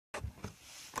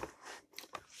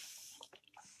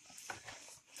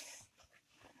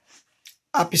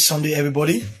Happy Sunday,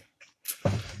 everybody.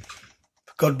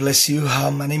 God bless you.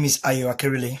 My name is Ayo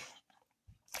Akerile.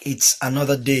 It's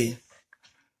another day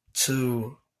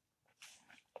to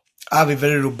have a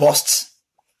very robust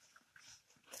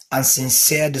and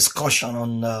sincere discussion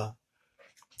on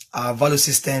our value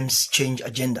systems change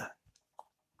agenda.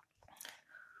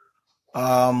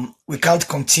 We can't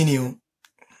continue.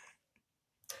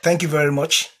 Thank you very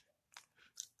much.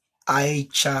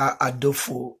 Aicha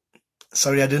Adofo.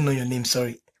 Sorry, I didn't know your name.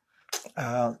 Sorry.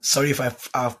 Sorry if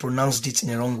I've pronounced it in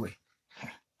the wrong way.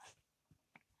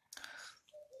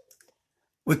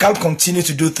 We can't continue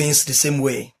to do things the same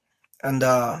way. And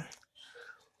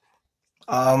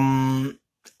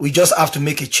we just have to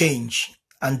make a change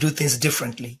and do things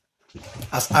differently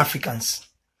as Africans.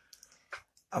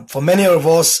 For many of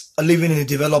us living in the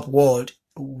developed world,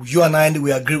 you and I,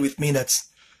 we agree with me that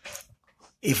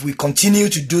if we continue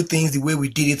to do things the way we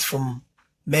did it from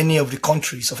many of the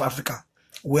countries of Africa,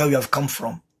 where we have come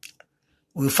from,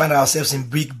 we'll find ourselves in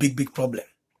big problem.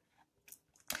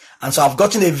 And so I've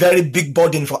gotten a very big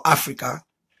burden for Africa,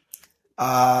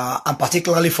 and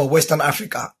particularly for Western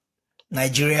Africa,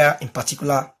 Nigeria in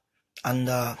particular, and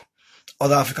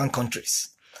other African countries.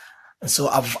 And so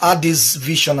I've had this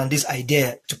vision and this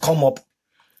idea to come up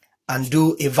and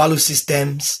do a value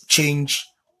systems change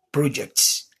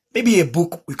project. Maybe a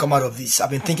book will come out of this.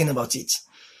 I've been thinking about it.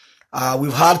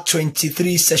 We've had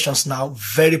 23 sessions now,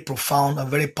 very profound and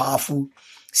very powerful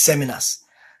seminars.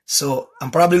 So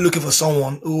I'm probably looking for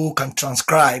someone who can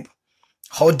transcribe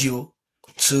audio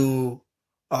to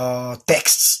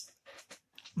text,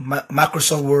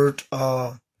 Microsoft Word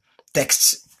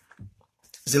text.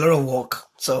 It's a lot of work.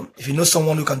 So if you know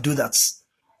someone who can do that,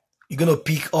 you're going to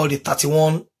pick all the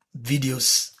 31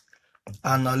 videos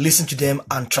and listen to them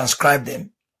and transcribe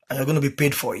them, and you're going to be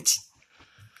paid for it.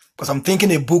 Because I'm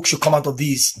thinking a book should come out of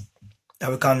this that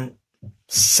we can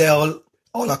sell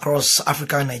all across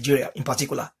Africa and Nigeria in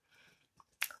particular.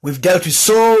 We've dealt with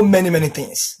so many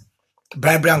things.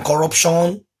 Bribery and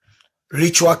corruption,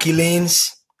 ritual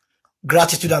killings,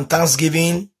 gratitude and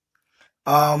thanksgiving,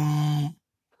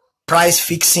 price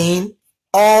fixing,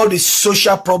 all the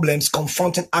social problems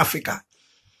confronting Africa.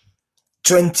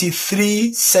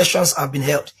 23 sessions have been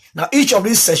held. Now, each of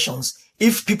these sessions,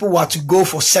 if people were to go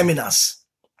for seminars,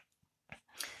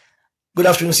 good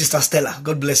afternoon, Sister Stella.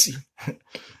 God bless you.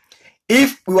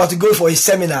 If we were to go for a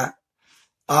seminar,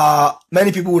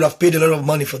 many people would have paid a lot of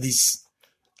money for this.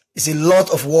 It's a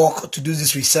lot of work to do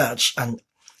this research.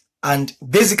 And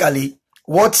basically,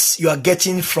 what you are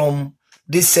getting from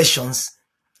these sessions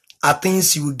are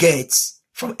things you will get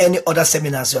from any other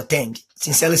seminars you attend,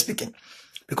 sincerely speaking.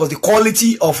 Because the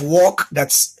quality of work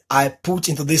that I put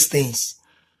into these things,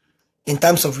 in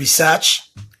terms of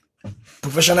research,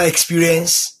 professional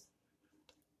experience,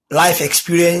 life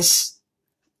experience,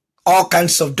 all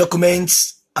kinds of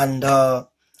documents and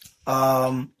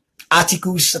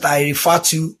articles that I refer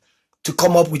to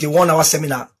come up with a 1-hour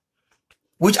seminar,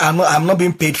 which I'm not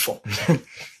being paid for.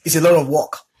 It's a lot of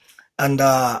work, and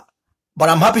but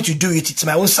I'm happy to do it. It's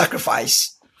my own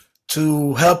sacrifice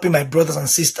to helping my brothers and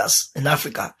sisters in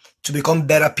Africa to become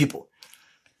better people.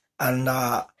 And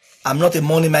I'm not a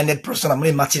money-minded person. I'm not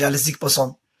a materialistic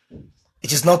person.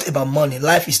 It is not about money.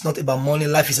 Life is not about money.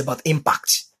 Life is about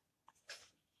impact.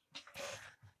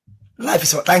 Life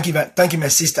is about, thank you, my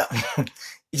sister.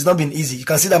 It's not been easy. You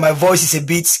can see that my voice is a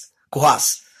bit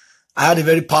coarse. I had a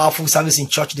very powerful service in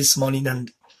church this morning, and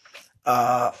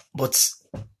but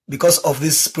because of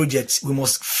this project, we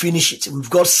must finish it. We've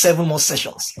got 7 more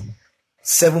sessions.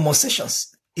 7 more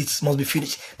sessions. It must be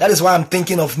finished. That is why I'm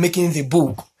thinking of making the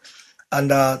book and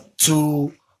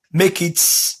to make it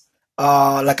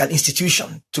like an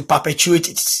institution, to perpetuate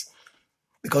it.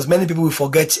 Because many people will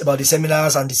forget about the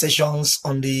seminars and the sessions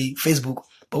on the Facebook.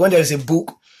 But when there is a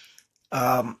book,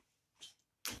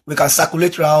 we can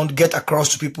circulate around, get across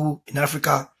to people in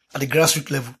Africa at the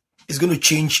grassroots level. It's going to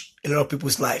change a lot of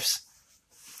people's lives.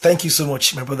 Thank you so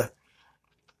much, my brother.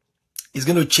 It's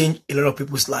going to change a lot of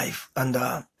people's life. And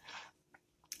that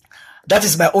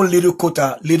is my own little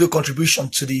quota, little contribution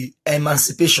to the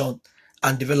emancipation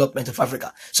and development of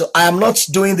Africa. So I am not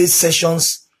doing these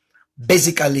sessions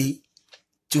basically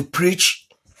to preach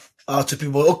to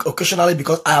people occasionally,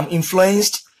 because I am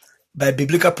influenced by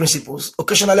biblical principles.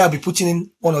 Occasionally I'll be putting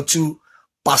in 1 or 2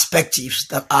 perspectives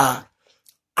that are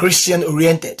Christian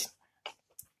oriented.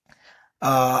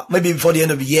 Maybe before the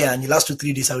end of the year, and the last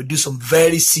 2-3 days, I will do some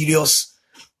very serious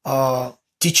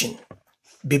teaching,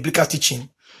 biblical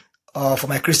teaching for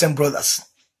my Christian brothers.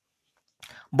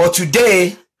 But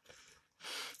today,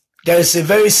 there is a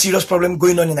very serious problem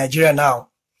going on in Nigeria now.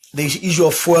 The issue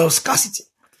of fuel scarcity.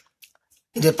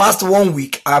 In the past 1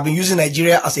 week, I've been using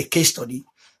Nigeria as a case study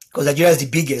because Nigeria is the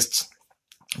biggest,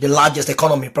 the largest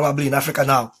economy probably in Africa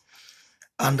now.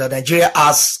 And Nigeria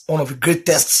has one of the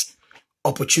greatest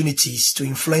opportunities to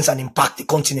influence and impact the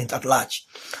continent at large.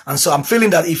 And so I'm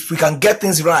feeling that if we can get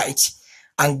things right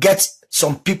and get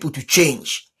some people to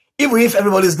change, even if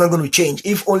everybody is not going to change,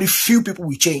 if only few people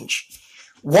will change,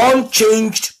 one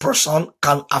changed person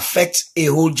can affect a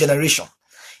whole generation.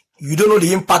 You don't know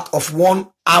the impact of one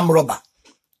armed robber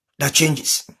that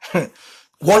changes.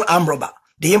 One armed robber.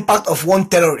 The impact of one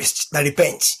terrorist that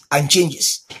repents and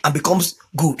changes and becomes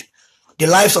good. The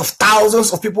lives of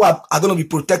thousands of people are going to be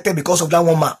protected because of that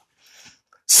one man.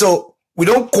 So we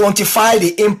don't quantify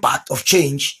the impact of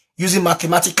change using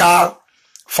mathematical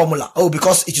formula. Oh,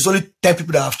 because it is only 10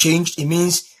 people that have changed, it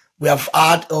means we have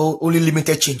had only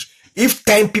limited change. If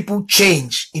 10 people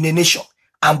change in a nation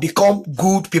and become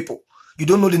good people, you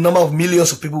don't know the number of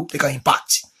millions of people they can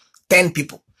impact. 10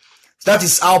 people. That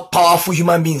is how powerful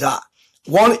human beings are.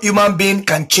 One human being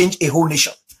can change a whole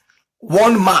nation.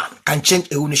 One man can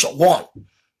change a whole nation.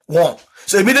 One.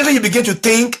 So immediately you begin to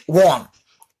think one,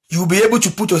 you'll be able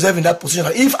to put yourself in that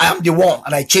position. If I am the one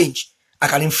and I change, I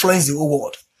can influence the whole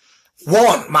world.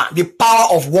 One man, the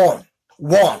power of one.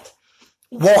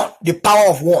 The power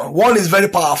of one. One is very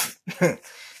powerful.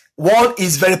 One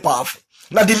is very powerful.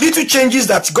 Now the little changes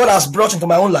that God has brought into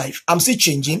my own life, I'm still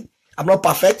changing. I'm not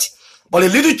perfect. But the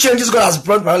little changes God has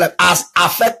brought into my own life has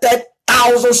affected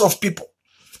thousands of people.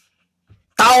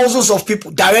 Thousands of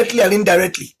people, directly and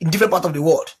indirectly, in different parts of the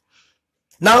world.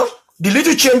 Now, the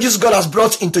little changes God has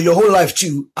brought into your whole life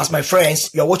too, as my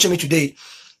friends, you are watching me today,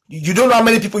 you don't know how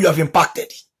many people you have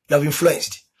impacted, you have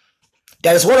influenced.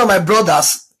 There is one of my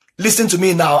brothers, listening to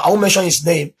me now, I won't mention his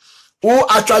name, who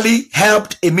actually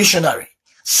helped a missionary,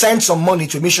 sent some money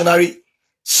to a missionary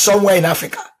somewhere in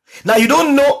Africa. Now, you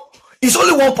don't know, it's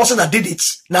only one person that did it.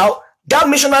 Now, that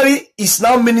missionary is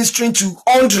now ministering to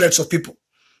hundreds of people.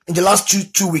 In the last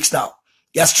two weeks now,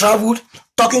 he has traveled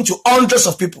talking to hundreds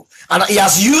of people, and he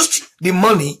has used the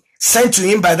money sent to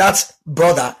him by that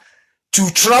brother to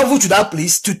travel to that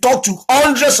place to talk to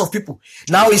hundreds of people.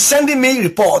 Now he's sending me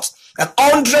reports that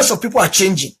hundreds of people are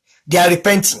changing, they are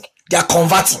repenting, they are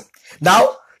converting.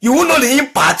 Now you will know the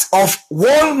impact of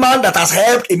one man that has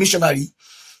helped a missionary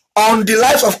on the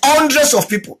lives of hundreds of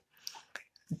people.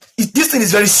 This thing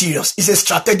is very serious. It's a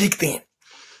strategic thing.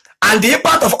 And the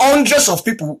impact of hundreds of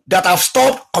people that have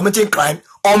stopped committing crime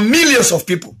on millions of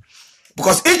people.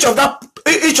 Because each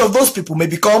of those people may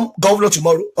become governor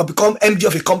tomorrow or become MD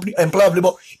of a company, employer of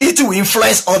labor. It will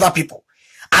influence other people.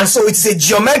 And so it's a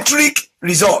geometric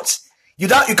result. You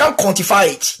can't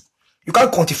quantify it. You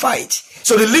can't quantify it.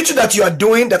 So the little that you are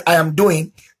doing, that I am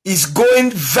doing, is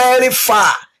going very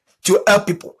far to help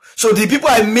people. So the people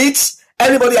I meet,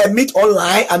 anybody I meet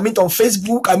online, I meet on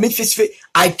Facebook, I meet face to face,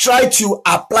 I try to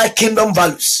apply kingdom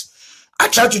values. I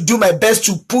try to do my best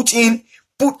to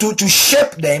to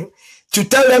shape them, to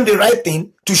tell them the right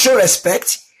thing, to show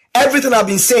respect. Everything I've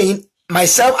been saying,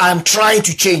 myself, I'm trying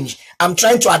to change. I'm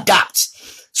trying to adapt.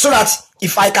 So that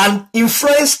if I can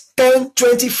influence 10,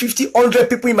 20, 50, 100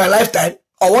 people in my lifetime,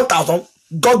 or 1,000,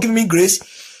 God give me grace.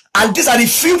 And these are the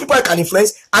few people I can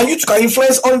influence, and you can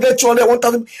influence 100, 200,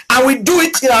 1,000, and we do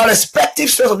it in our respective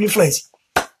spheres of influence.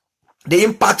 The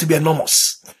impact will be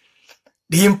enormous.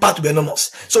 The impact will be enormous.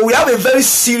 So we have a very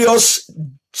serious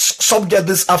subject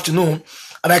this afternoon,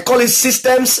 and I call it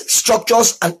systems,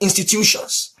 structures, and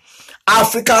institutions.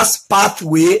 Africa's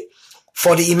pathway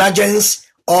for the emergence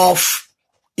of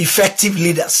effective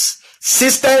leaders.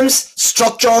 Systems,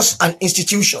 structures, and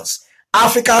institutions.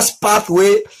 Africa's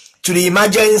pathway to the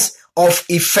emergence of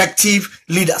effective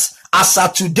leaders. As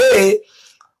of today,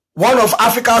 one of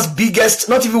Africa's biggest,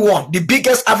 not even one, the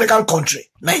biggest African country,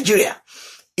 Nigeria,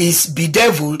 is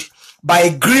bedeviled by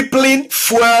a crippling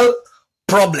fuel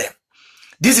problem.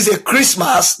 This is a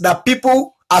Christmas that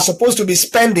people are supposed to be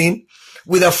spending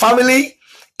with a family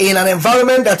in an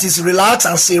environment that is relaxed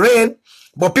and serene,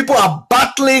 but people are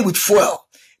battling with fuel.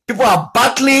 People are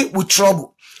battling with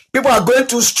trouble. People are going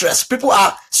through stress. People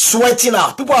are sweating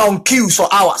out. People are on queues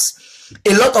for hours.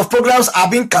 A lot of programs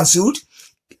are being cancelled.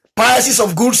 Prices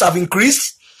of goods have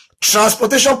increased.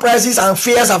 Transportation prices and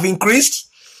fares have increased.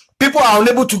 People are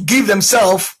unable to give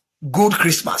themselves good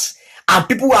Christmas. And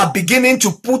people are beginning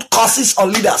to put curses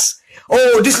on leaders.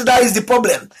 Oh, this leader is the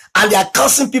problem. And they are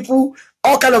cursing people.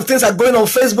 All kind of things are going on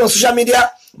Facebook, social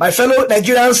media. My fellow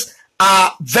Nigerians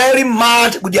are very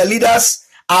mad with their leaders,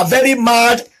 are very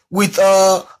mad with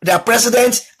their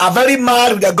president, are very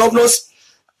mad with their governors.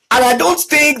 And I don't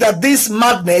think that this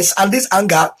madness and this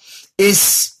anger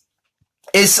is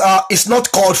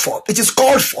not called for. It is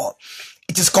called for.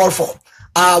 It is called for.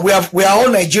 we are all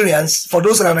Nigerians. For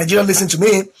those that are Nigerian, listen to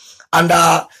me.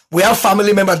 And we have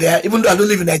family members there. Even though I don't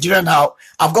live in Nigeria now,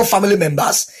 I've got family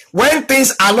members. When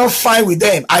things are not fine with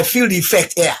them, I feel the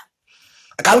effect here.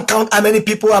 I can't count how many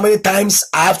people, how many times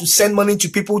I have to send money to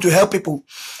people to help people.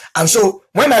 And so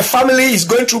when my family is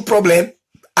going through problem,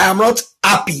 I am not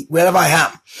happy wherever I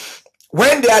am.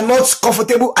 When they are not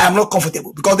comfortable, I am not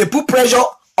comfortable because they put pressure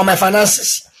on my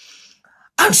finances.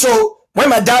 And so when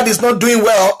my dad is not doing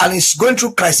well and is going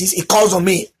through crisis, he calls on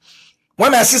me.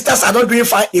 When my sisters are not doing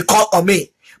fine, he calls on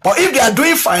me. But if they are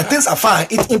doing fine, things are fine,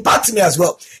 it impacts me as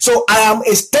well. So I am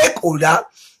a stakeholder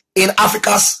in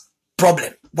Africa's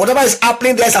problem. Whatever is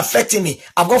happening there is affecting me.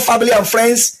 I've got family and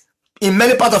friends in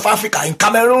many parts of Africa, in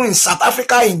Cameroon, in South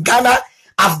Africa, in Ghana.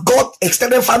 I've got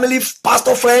extended family,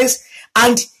 pastor friends.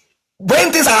 And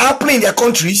when things are happening in their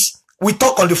countries, we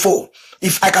talk on the phone.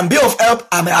 If I can be of help,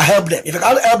 I help them. If I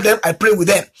can't help them, I pray with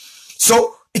them.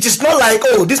 So it is not like,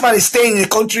 oh, this man is staying in a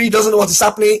country, doesn't know what is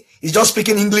happening, he's just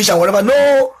speaking English and whatever.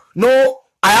 No.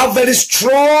 I have very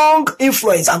strong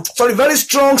influence, very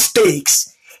strong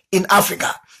stakes in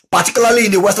Africa, particularly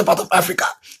in the western part of Africa.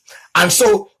 And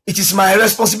so it is my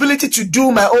responsibility to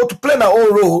play my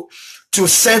own role to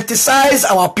sensitize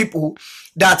our people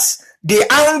that the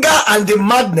anger and the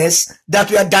madness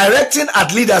that we are directing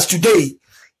at leaders today,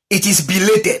 it is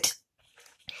belated.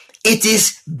 It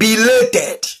is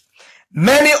belated.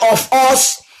 Many of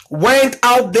us went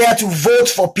out there to vote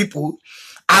for people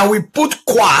and we put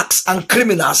quacks and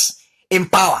criminals in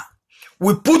power.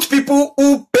 We put people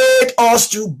who paid us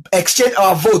to exchange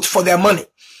our vote for their money.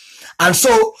 And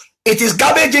so it is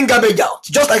garbage in, garbage out.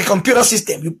 Just like a computer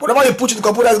system. Whatever you put in the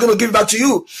computer is going to give it back to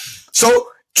you. So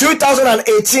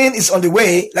 2018 is on the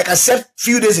way. Like I said a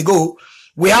few days ago,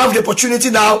 we have the opportunity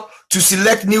now to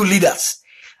select new leaders.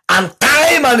 And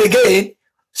time and again,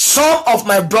 some of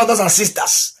my brothers and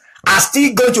sisters are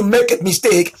still going to make a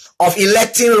mistake of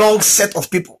electing wrong set of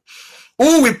people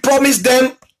who will promise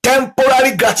them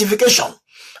temporary gratification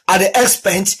at the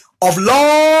expense of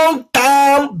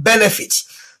long-term benefits.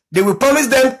 They will promise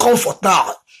them comfort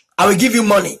now. I will give you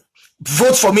money.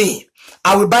 Vote for me.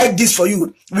 I will buy this for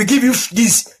you. We give you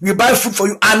this. We buy food for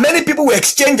you. And many people will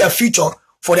exchange their future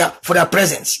for their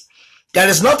present. There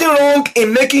is nothing wrong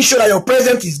in making sure that your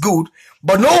present is good,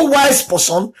 but no wise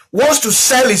person wants to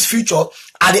sell his future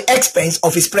at the expense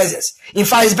of his presence. In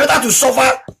fact, it's better to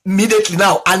suffer immediately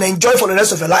now and enjoy for the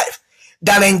rest of your life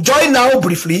than enjoy now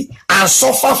briefly and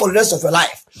suffer for the rest of your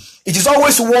life. It is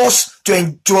always worse to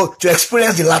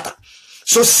experience the latter.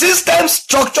 So systems,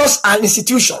 structures, and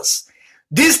institutions,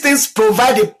 these things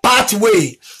provide a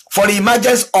pathway for the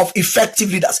emergence of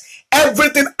effective leaders.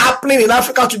 Everything happening in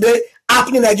Africa today,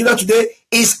 happening in Nigeria today,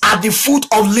 is at the foot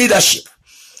of leadership.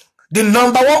 The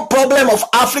number one problem of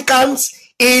Africans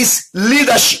is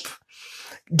leadership.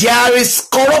 There is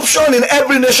corruption in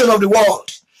every nation of the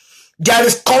world. There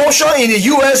is corruption in the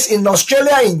US, in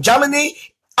Australia, in Germany,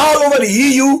 all over the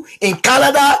EU, in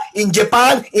Canada, in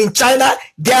Japan, in China.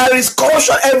 There is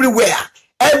corruption everywhere.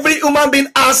 Every human being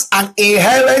has an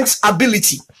inherent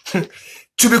ability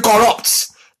to be corrupt.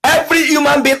 Every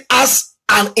human being has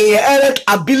an inherent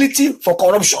ability for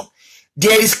corruption.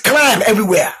 There is crime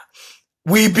everywhere.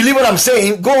 We believe what I'm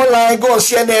saying. Go online, go on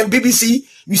CNN, BBC.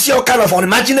 You see all kind of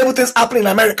unimaginable things happening in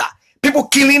America. People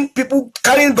killing, people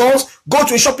carrying guns, go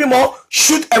to a shopping mall,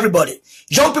 shoot everybody.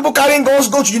 Young people carrying guns,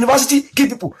 go to university, kill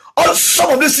people.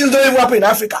 Some of these things don't even happen in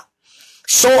Africa.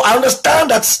 So I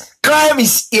understand that crime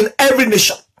is in every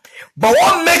nation. But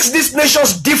what makes these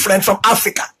nations different from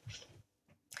Africa?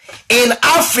 In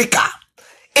Africa,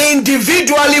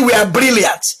 individually we are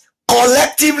brilliant.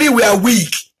 Collectively we are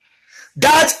weak.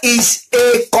 That is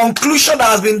a conclusion that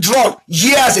has been drawn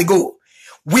years ago.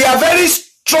 We are very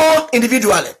strong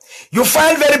individually. You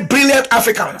find very brilliant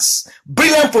Africans,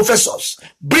 brilliant professors,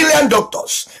 brilliant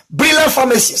doctors, brilliant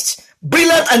pharmacists,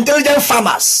 brilliant intelligent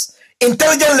farmers,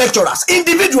 intelligent lecturers,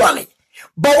 individually.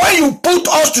 But when you put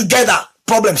us together,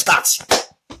 problem starts.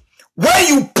 When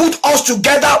you put us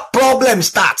together, problem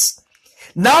starts.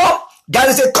 Now, there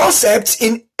is a concept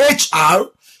in HR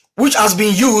which has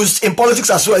been used in politics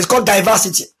as well. It's called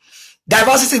diversity.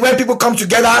 Diversity is when people come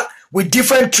together with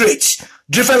different traits,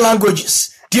 different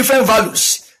languages, different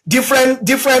values,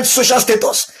 different social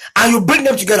status, and you bring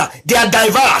them together. They are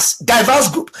diverse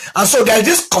group. And so there is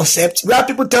this concept where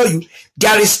people tell you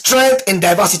there is strength in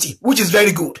diversity, which is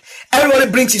very good.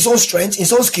 Everybody brings his own strengths,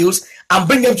 his own skills, and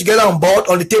bring them together on board,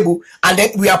 on the table, and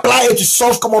then we apply it to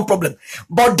solve common problem.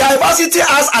 But diversity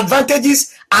has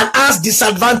advantages and has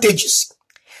disadvantages.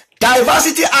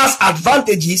 Diversity has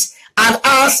advantages and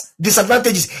has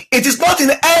disadvantages. It is not in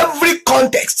every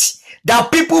context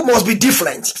that people must be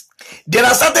different. There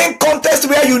are certain contexts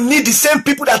where you need the same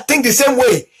people that think the same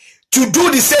way to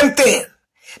do the same thing.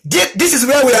 This is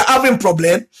where we are having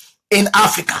problem in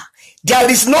Africa. There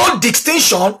is no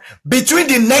distinction between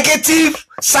the negative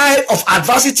side of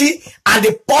adversity and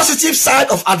the positive side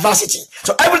of adversity.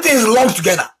 So everything is lumped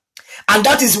together. And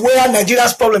that is where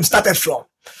Nigeria's problem started from.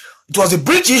 It was the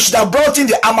British that brought in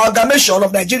the amalgamation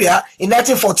of Nigeria in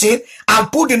 1914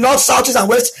 and put the North, South, East, and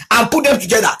West and put them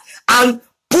together. And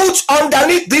put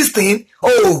underneath this thing,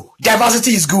 oh,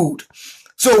 diversity is good.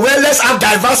 So, well, let's have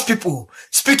diverse people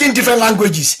speaking different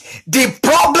languages. The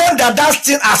problem that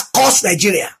thing has caused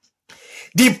Nigeria,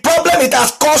 the problem it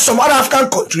has caused some other African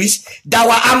countries that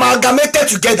were amalgamated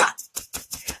together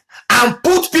and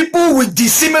put people with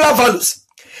dissimilar values,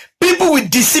 people with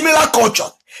dissimilar culture,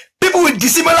 people with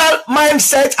dissimilar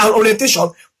mindset and orientation,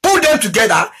 put them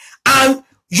together and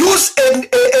use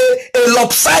a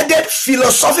lopsided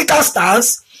philosophical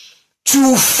stance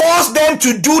to force them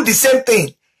to do the same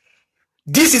thing.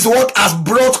 This is what has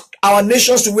brought our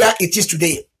nations to where it is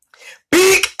today.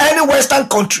 Pick any Western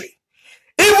country,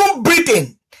 even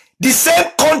Britain, the same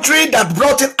country that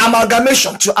brought in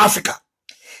amalgamation to Africa.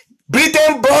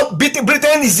 Britain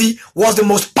was the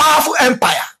most powerful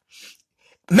empire.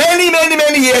 Many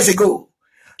years ago,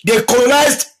 they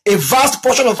colonized a vast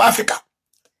portion of Africa.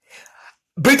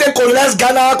 Britain colonized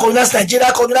Ghana, colonized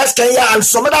Nigeria, colonized Kenya, and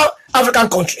some other African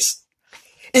countries.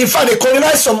 In fact, they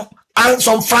colonized some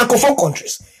Francophone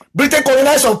countries. Britain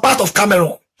colonized some part of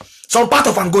Cameroon, some part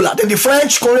of Angola. Then the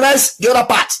French colonized the other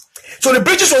part. So the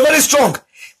British were very strong.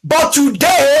 But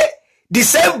today, the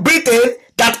same Britain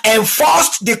that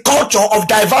enforced the culture of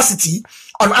diversity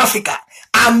on Africa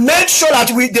and made sure that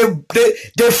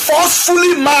they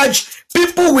forcefully merge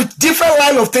people with different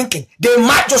line of thinking. They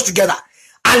merged us together.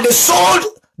 And they sold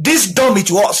this dummy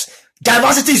to us.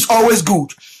 Diversity is always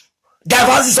good.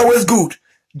 Diversity is always good.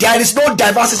 There is no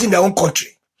diversity in their own country.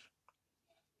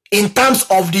 In terms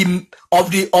of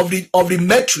the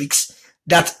metrics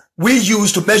that we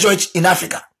use to measure it in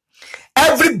Africa.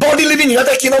 Everybody living in the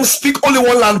United Kingdom speak only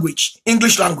one language,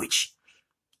 English language.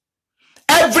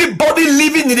 Everybody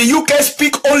living in the UK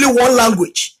speak only one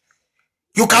language.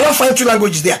 You cannot find two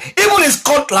languages there. Even in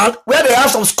Scotland, where they have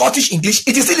some Scottish English,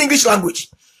 it is still English language.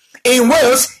 In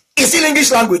Wales, it's still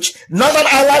English language. Northern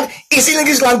Ireland is still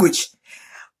English language.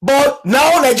 But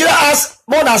now Nigeria has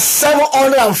more than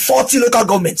 740 local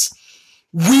governments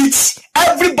with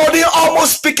everybody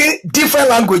almost speaking different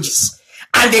languages.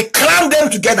 And they crammed them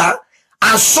together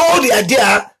and sold the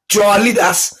idea to our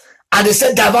leaders. And they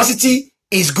said diversity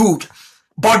is good.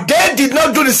 But they did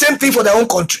not do the same thing for their own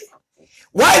country.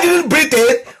 Why didn't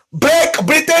Britain break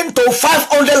Britain to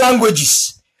 500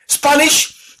 languages?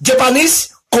 Spanish,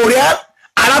 Japanese, Korean,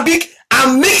 Arabic,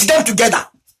 and mix them together.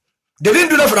 They didn't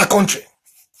do that for their country.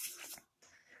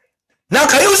 Now,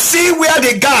 can you see where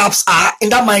the gaps are in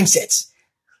that mindset?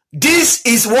 This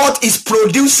is what is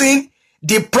producing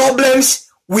the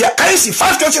problems. Can you see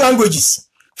 520 languages?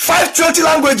 520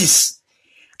 languages.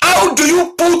 How do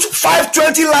you put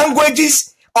 520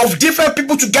 languages of different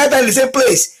people together in the same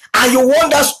place? And you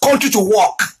want that country to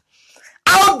work?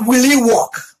 How will it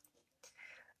work?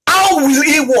 How will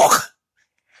it work?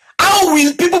 How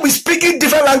will people be speaking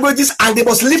different languages and they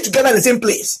must live together in the same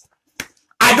place?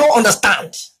 I don't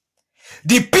understand.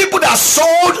 The people that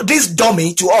sold this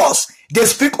dummy to us, they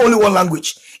speak only one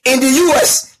language. In the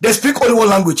US, they speak only one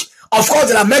language. Of course,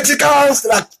 there are Mexicans,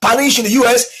 there are Spanish in the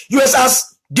US. US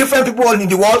has different people in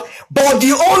the world. But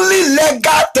the only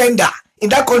legal tender in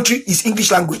that country is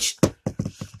English language.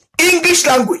 English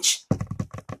language.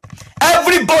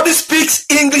 Everybody speaks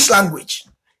English language.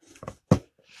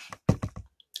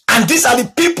 And these are the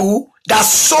people that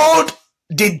sold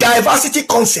the diversity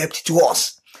concept to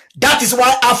us. That is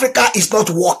why Africa is not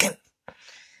working.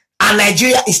 And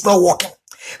Nigeria is not working.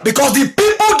 Because the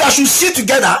people that should sit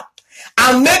together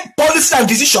and make policies and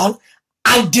decisions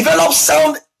and develop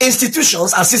sound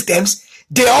institutions and systems,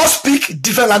 they all speak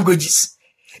different languages.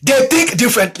 They think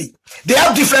differently. They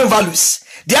have different values.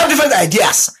 They have different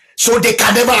ideas. So they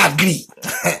can never agree.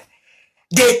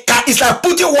 It's like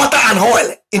putting water and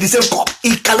oil in the same cup.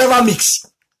 It can never mix.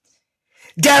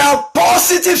 There are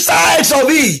positive sides of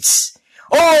it.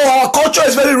 Oh, our culture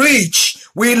is very rich.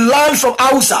 We learn from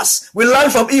Hausas. We learn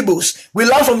from Igbos. We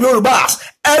learn from Yorubas.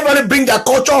 Everybody bring their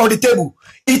culture on the table.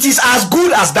 It is as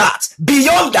good as that.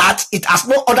 Beyond that, it has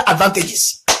no other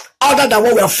advantages other than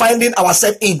what we are finding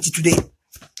ourselves in today.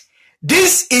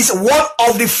 This is one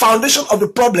of the foundation of the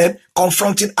problem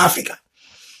confronting Africa.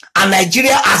 And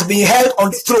Nigeria has been held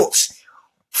on the throat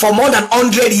for more than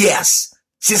 100 years.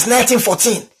 Since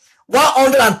 1914.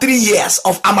 103 years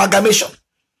of amalgamation.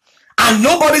 And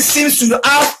nobody seems to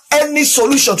have any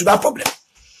solution to that problem.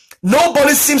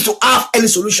 Nobody seems to have any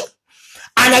solution.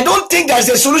 And I don't think there's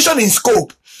a solution in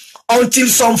scope until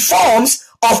some forms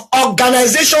of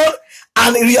organization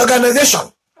and reorganization.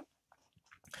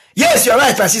 Yes, you're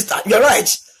right, my sister. You're right.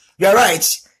 You're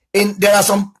right. There are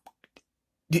some,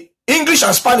 the English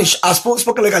and Spanish are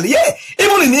spoken locally. Yeah,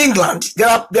 even in England, there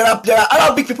are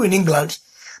Arabic people in England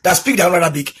that speak their own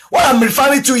Arabic. What I'm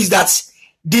referring to is that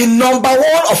the number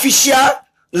one official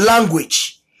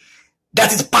language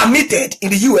that is permitted in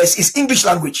the US is English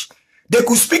language. They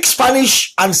could speak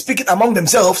Spanish and speak it among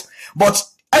themselves, but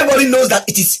everybody knows that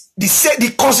it is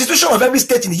the constitution of every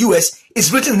state in the US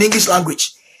is written in English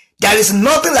language. There is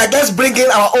nothing like let's bring in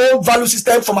our own value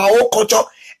system from our own culture.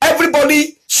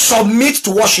 Everybody submits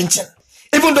to Washington.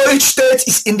 Even though each state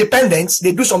is independent,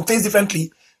 they do some things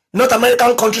differently. North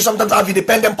American countries sometimes have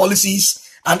independent policies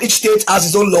and each state has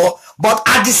its own law. But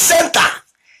at the center,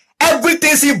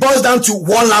 everything still boils down to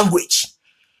one language.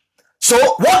 So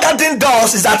what that thing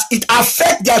does is that it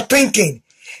affects their thinking.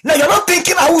 Now you're not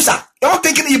thinking Hausa, you're not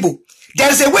thinking Igbo.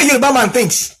 There is a way Yoruba man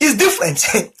thinks. It's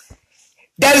different.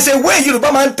 There is a way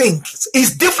Yoruba man thinks.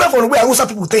 It's different from the way Hausa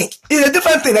people think. It's a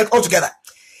different thing altogether.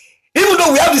 Even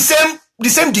though we have the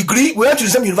same degree, we went to the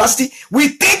same university, we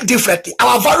think differently.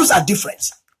 Our values are different.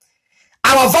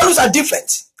 Our values are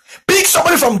different. Pick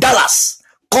somebody from Dallas,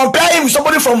 compare him with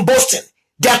somebody from Boston.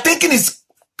 Their thinking is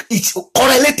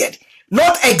correlated.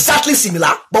 Not exactly similar,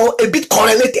 but a bit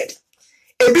correlated.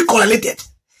 A bit correlated.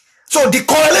 So the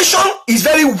correlation is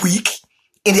very weak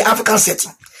in the African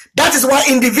setting. That is why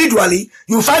individually,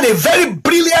 you find a very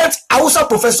brilliant Hausa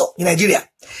professor in Nigeria,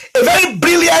 a very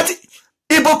brilliant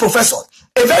Igbo professor,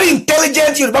 a very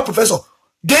intelligent Yoruba professor.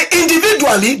 They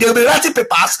individually, they will be writing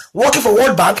papers, working for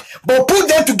World Bank, but put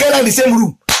them together in the same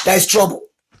room, there is trouble.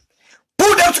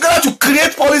 Put them together to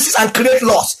create policies and create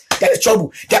laws, there is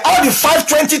trouble. Then all the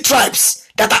 520 tribes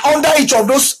that are under each of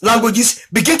those languages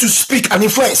begin to speak and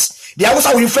influence. The Hausa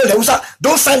will influence the Hausa.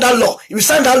 Don't sign that law. If you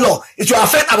sign that law, it will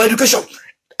affect our education.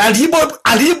 And the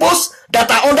Igbos that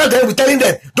are under them, we're telling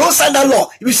them, don't sign that law.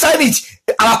 If you sign it,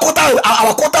 our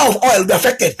quota of oil will be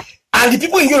affected. And the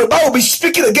people in Yoruba will be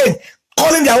speaking again,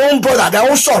 calling their own brother, their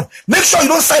own son. Make sure you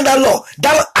don't sign that law.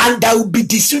 And there will be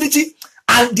disunity.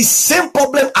 And the same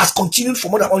problem has continued for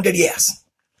more than 100 years.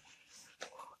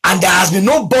 And there has been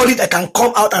nobody that can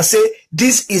come out and say,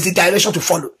 this is the direction to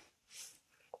follow.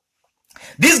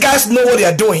 These guys know what they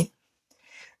are doing.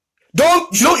 You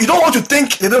don't want to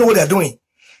think they don't know what they are doing.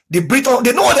 They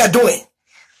know what they are doing.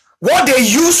 What they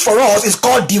use for us is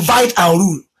called divide and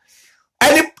rule.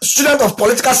 Any student of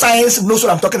political science knows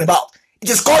what I'm talking about. It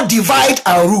is called divide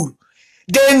and rule.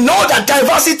 They know that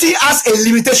diversity has a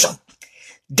limitation.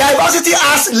 Diversity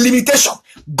has limitation.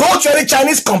 Go to any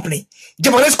Chinese company,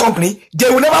 Japanese company, they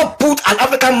will never put an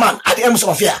African man at the MC of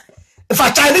affair. In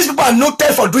fact, Chinese people are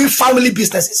noted for doing family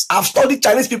businesses. I've studied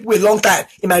Chinese people a long time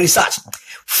in my research.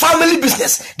 Family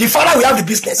business. The father will have the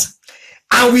business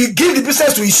and we give the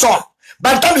business to his son.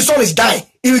 By the time the son is dying,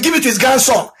 he will give it to his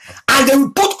grandson. And they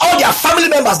will put all their family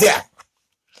members there.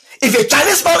 If a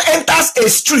Chinese man enters a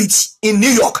street in New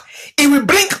York, he will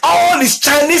bring all his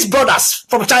Chinese brothers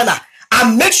from China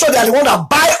and make sure they are the one that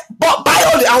buy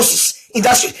all the houses in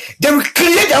that street. They will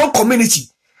create their own community.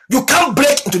 You can't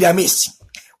break into their midst.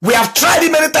 We have tried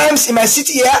it many times in my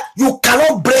city here. You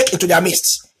cannot break into their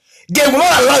midst. They will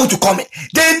not allow you to come in.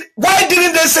 Then why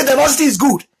didn't they say diversity is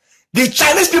good? The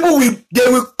Chinese people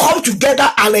will come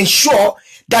together and ensure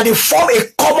that they form a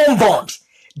common bond.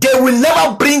 They will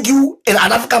never bring you an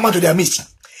African man to their midst.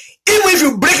 Even if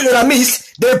you break into their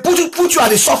midst, they put you at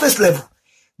the surface level.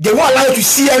 They won't allow you to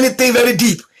see anything very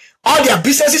deep. All their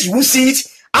businesses, you won't see it.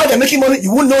 How they're making money,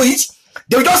 you won't know it.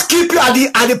 They will just keep you at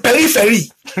the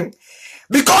periphery.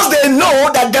 Because they know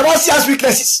that diversity has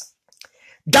weaknesses.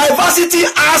 Diversity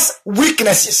has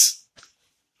weaknesses.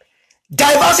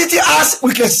 Diversity has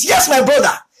weaknesses. Yes, my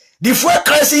brother. The fuel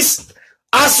crisis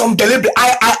has some deliberate.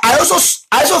 I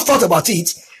also thought about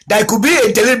it, that it could be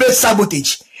a deliberate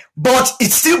sabotage. But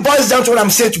it still boils down to what I'm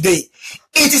saying today.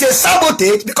 It is a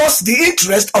sabotage because the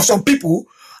interests of some people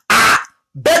are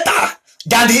better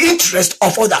than the interest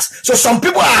of others. So some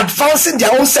people are advancing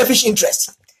their own selfish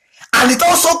interests. And it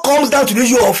also comes down to the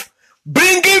issue of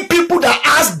bringing people that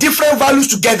has different values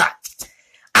together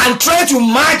and trying to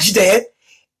match them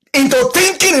into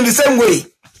thinking in the same way.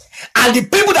 And the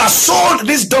people that sold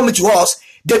this dummy to us,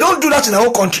 they don't do that in our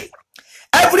own country.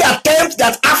 Every attempt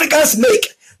that Africans make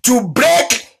to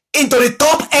break into the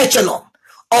top echelon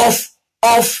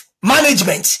of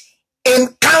management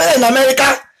in Canada and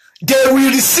America, they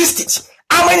will resist it.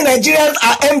 How many Nigerians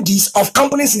are MDs of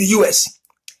companies in the US?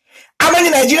 How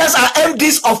many Nigerians are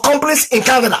MDs of companies in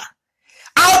Canada?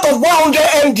 Out of 100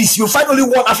 MDs, you find only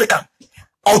one African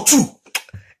or two.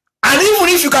 And even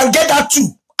if you can get that two,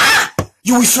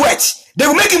 you will sweat. They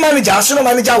will make you manager, senior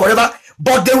manager, whatever,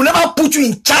 but they will never put you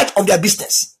in charge of their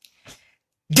business.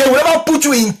 They will never put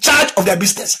you in charge of their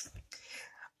business.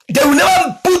 They will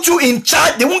never put you in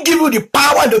charge. They won't give you the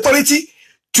power and authority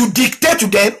to dictate to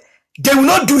them. They will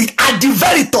not do it at the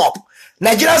very top.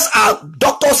 Nigerians are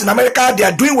doctors in America. They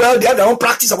are doing well. They have their own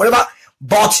practice or whatever.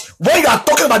 But when you are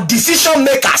talking about decision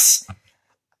makers,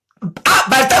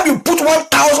 by the time you put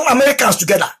 1,000 Americans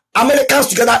together,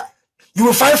 you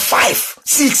will find 5,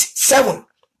 6, 7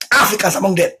 Africans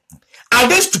among them. Are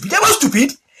they stupid? They were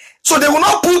stupid. So they will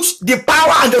not put the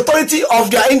power and the authority of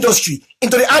their industry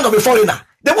into the hand of a foreigner.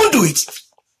 They won't do it.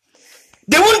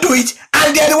 They won't do it.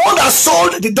 And they are the one that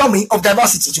sold the dummy of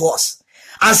diversity to us.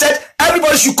 And said,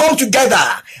 everybody should come together.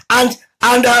 And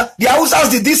the Hausas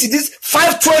did this,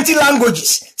 520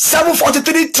 languages,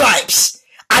 743 tribes.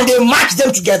 And they matched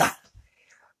them together.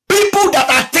 People that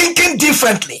are thinking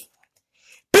differently.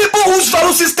 People whose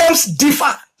value systems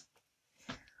differ.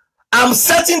 I'm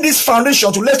setting this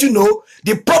foundation to let you know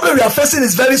the problem we are facing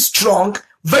is very strong,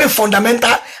 very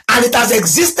fundamental, and it has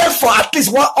existed for at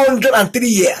least 103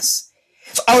 years.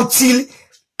 So until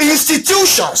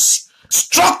institutions,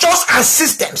 structures, and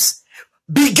systems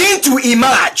begin to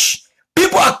emerge,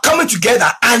 people are coming together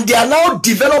and they are now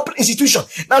developing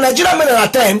institutions. Now, Nigeria made an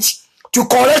attempt to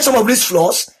correct some of these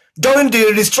flaws during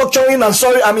the restructuring,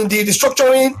 the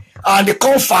restructuring and the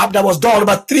confab that was done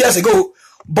about 3 years ago.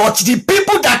 But the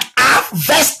people that have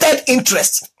vested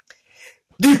interest,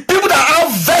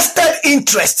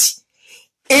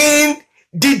 in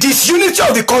the disunity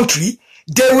of the country,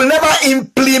 they will never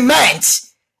implement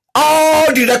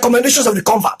all the recommendations of the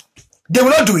confab. They will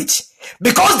not do it.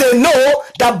 Because they know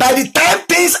that by the time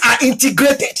things are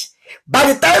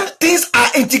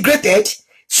integrated,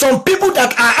 some people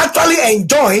that are actually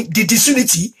enjoying the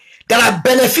disunity, that are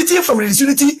benefiting from the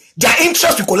disunity, their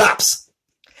interest will collapse.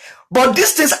 But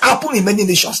these things happen in many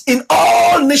nations, in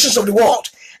all nations of the world.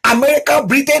 America,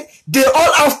 Britain, they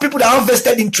all have people that have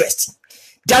vested interest.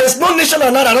 There is no nation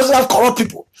or none that doesn't have corrupt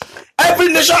people. Every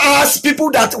nation has people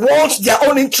that want their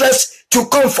own interests to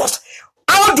come first.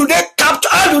 How do they capture?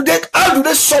 How do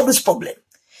they solve this problem?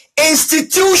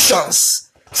 Institutions,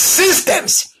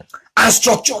 systems, and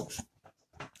structure.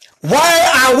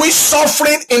 Why are we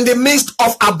suffering in the midst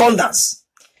of abundance?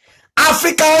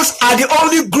 Africans are the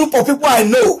only group of people I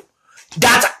know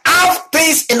that have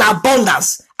things in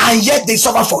abundance and yet they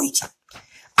suffer for it.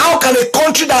 How can a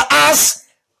country that has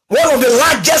one of the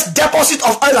largest deposits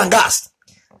of oil and gas,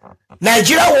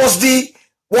 Nigeria was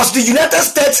the United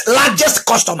States' largest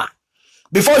customer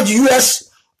before the US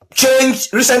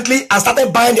changed recently and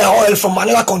started buying their oil from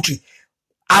another country.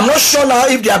 I'm not sure now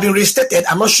if they have been restated.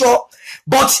 I'm not sure.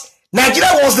 But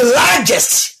Nigeria was the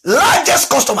largest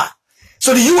customer.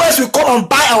 So the US will come and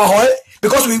buy our oil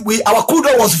because our crude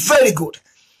oil was very good.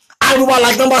 And we were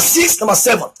like number 6, number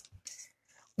 7.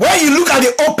 When you look at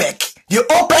the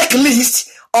OPEC list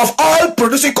of oil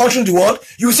producing countries in the world,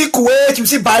 you will see Kuwait, you will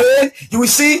see Bahrain, you will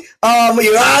see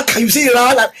Iraq, you will see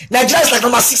Iran. Nigeria is like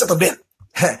number 6 out of them.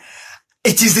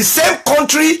 It is the same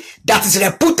country that is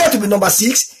reputed to be number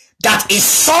 6 that is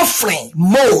suffering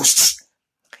most.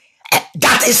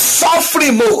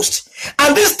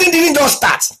 And this thing didn't just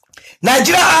start.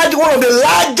 Nigeria had one of the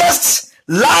largest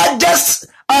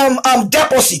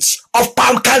deposits of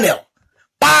palm kernel.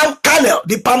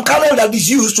 The palm kernel that is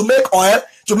used to make oil,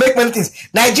 to make many things.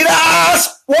 Nigeria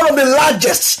has one of the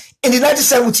largest in the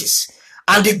 1970s.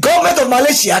 And the government of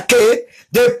Malaysia came,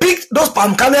 they picked those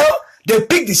palm kernel, they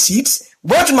picked the seeds,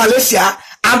 went to Malaysia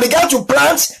and began to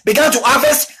plant, began to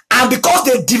harvest, and because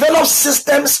they developed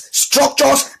systems,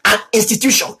 structures, and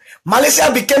institutions, Malaysia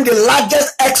became the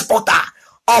largest exporter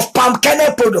of palm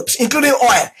kernel products, including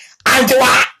oil, and they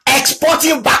were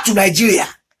exporting back to Nigeria.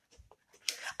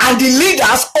 And the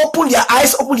leaders opened their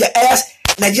eyes, opened their ears.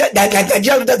 Nigeria,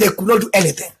 they could not do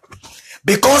anything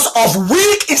because of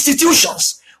weak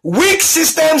institutions, weak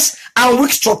systems, and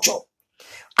weak structure.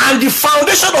 And the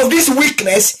foundation of this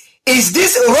weakness is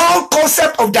this wrong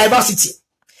concept of diversity.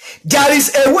 There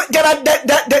is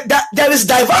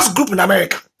diverse group in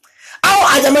America. How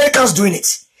are the Americans doing it?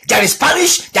 There is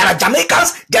Spanish, there are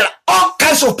Jamaicans, there are all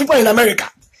kinds of people in America.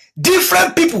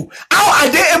 Different people. How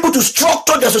are they able to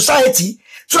structure their society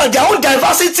so that their own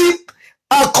diversity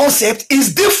concept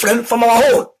is different from our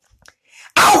own?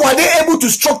 How are they able to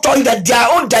structure it that their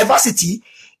own diversity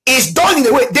is done in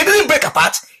a way? They didn't break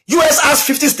apart. US has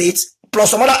 50 states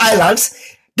plus some other islands.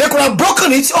 They could have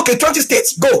broken it. Okay, 20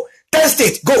 states, go. 10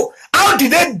 states, go. How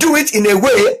did they do it in a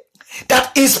way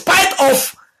that in spite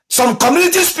of some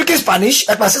communities speaking Spanish,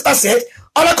 like my sister said,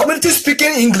 other communities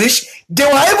speaking English, they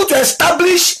were able to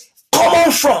establish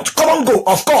common front, common goal.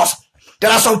 Of course,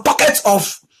 there are some pockets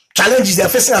of challenges they're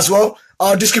facing as well,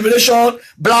 discrimination,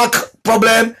 black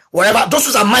problem, whatever.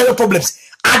 Those are minor problems.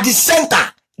 At the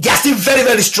center, they are still very,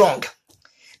 very strong.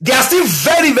 They are still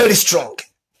very, very strong.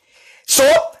 So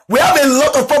we have a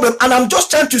lot of problems, and I'm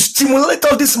just trying to stimulate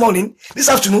us this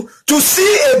afternoon, to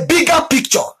see a bigger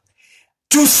picture.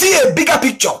 To see a bigger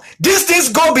picture. These things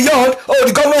go beyond, oh,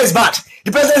 the government is bad,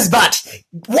 the president is bad.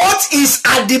 What is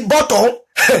at the bottom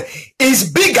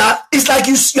is bigger. It's like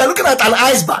you are looking at an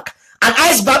iceberg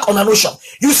on an ocean.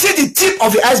 You see the tip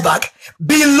of the iceberg.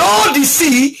 Below the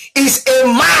sea is a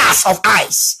mass of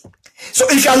ice. So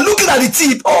if you are looking at the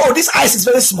tip, oh, this ice is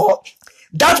very small.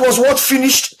 That was what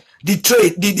finished the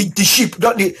trade, the ship,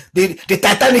 the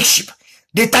Titanic ship.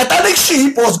 The Titanic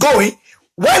ship was going,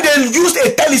 when they used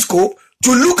a telescope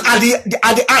to look at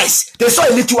the ice, they saw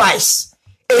a little ice.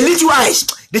 A little ice.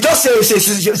 They just say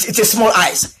it's a small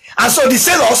ice. And so the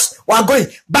sailors were going.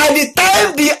 By the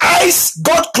time the ice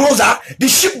got closer, the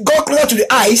ship got closer to the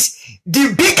ice,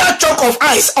 the bigger chunk of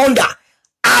ice under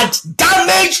had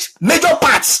damaged major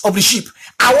parts of the ship,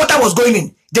 and water was going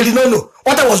in. They did not know.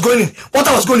 Water was going in.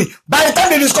 Water was going in. By the time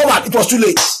they discovered, it was too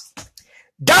late.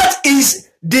 That is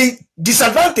the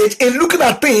disadvantage in looking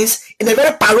at things in a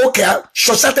very parochial,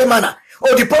 short-sighted manner.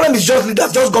 Oh, the problem is just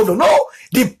leaders, just government. No,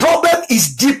 the problem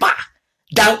is deeper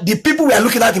than the people we are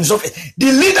looking at themselves.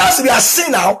 The leaders we are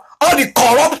seeing now, all the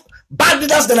corrupt, bad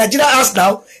leaders that Nigeria has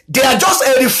now, they are just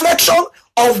a reflection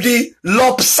of the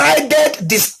lopsided,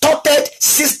 distorted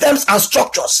systems and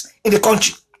structures in the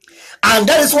country. And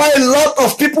that is why a lot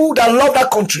of people that love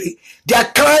that country, they are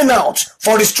crying out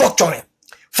for restructuring.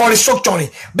 For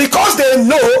restructuring. Because they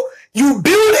know you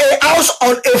build a house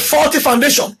on a faulty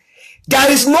foundation, there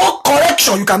is no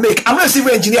correction you can make. I'm not a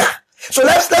civil engineer. So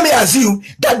let me assume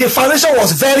that the foundation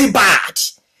was very bad.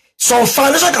 Some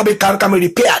foundation can be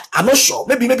repaired. I'm not sure.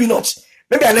 Maybe not.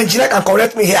 Maybe an engineer can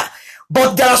correct me here.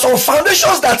 But there are some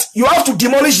foundations that you have to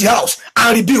demolish the house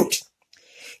and rebuild.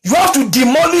 You have to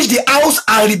demolish the house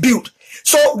and rebuild.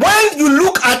 So when you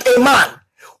look at a man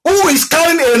who is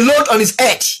carrying a load on his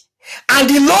head, and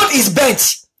the load is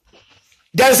bent,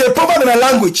 there is a problem in my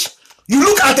language. You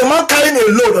look at a man carrying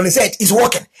a load on his head, he's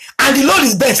walking, and the load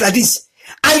is bent like this.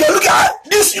 And you're looking at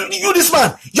this, this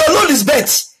man, your load is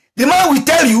bent. The man will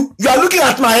tell you, you are looking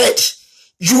at my head.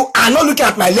 You are not looking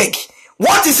at my leg.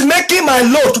 What is making my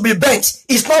load to be bent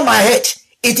is not my head.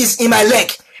 It is in my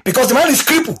leg. Because the man is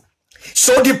crippled.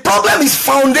 So the problem is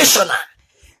foundational.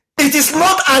 It is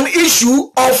not an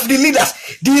issue of the leaders.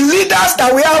 The leaders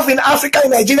that we have in Africa,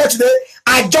 in Nigeria today,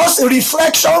 are just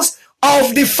reflections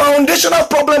of the foundational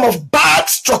problem of bad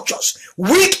structures,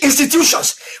 weak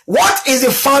institutions. What is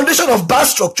the foundation of bad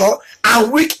structure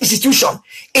and weak institution?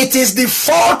 It is the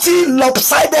faulty,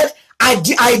 lopsided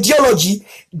ideology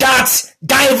that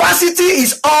diversity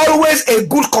is always a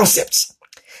good concept.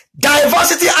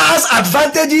 Diversity has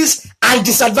advantages and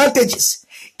disadvantages.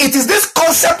 It is this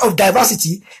concept of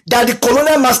diversity that the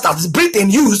colonial masters,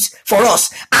 Britain, used for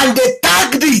us, and they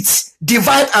tagged it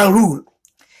divide and rule.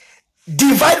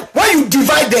 Divide. When you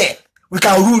divide them, we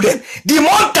can rule them. The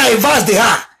more diverse they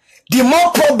are, the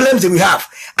more problems they will have.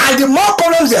 And the more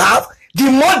problems they have,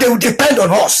 the more they will depend on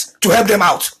us to help them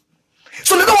out.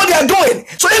 So they know what they are doing.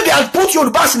 So if they have put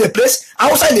Yorubas in a place,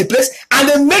 outside in a place, and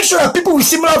they make sure that people with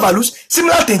similar values,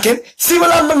 similar thinking,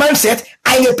 similar mindset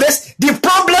are in a place, the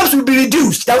problems will be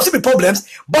reduced. There will still be problems,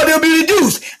 but they will be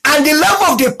reduced. And the level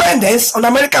of dependence on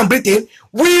America and Britain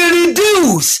will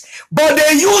reduce. But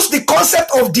they use the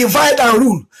concept of divide and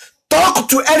rule. Talk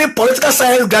to any political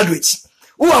science graduates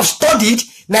who have studied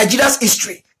Nigeria's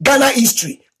history, Ghana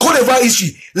history, Cote d'Ivoire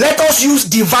history. Let us use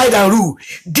divide and rule.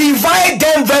 Divide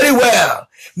them very well.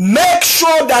 Make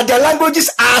sure that their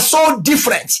languages are so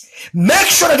different. Make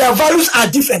sure that their values are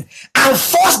different. And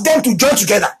force them to join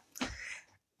together.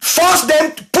 Force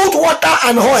them to put water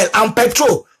and oil and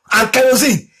petrol and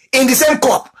kerosene in the same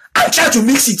cup and try to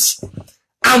mix it.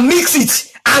 And mix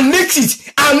it. And mix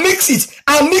it. And mix it.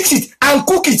 And mix it. And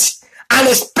cook it. And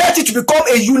expect it to become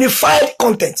a unified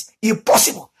content.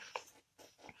 Impossible.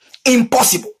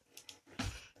 Impossible.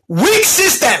 Weak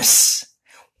systems.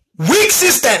 Weak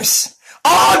systems.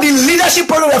 All the leadership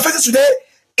problems we're facing today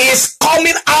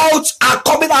are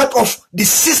coming out of the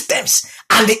systems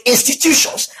and the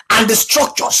institutions and the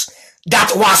structures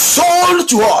that were sold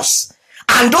to us.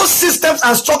 And those systems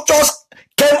and structures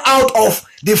came out of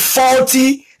the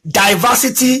faulty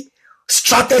diversity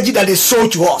strategy that they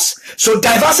sold to us. So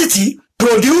diversity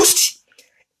produced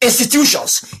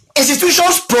institutions.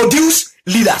 Institutions produce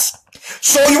leaders.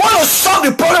 So you want to solve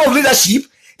the problem of leadership,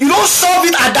 you don't solve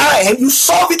it at that end, you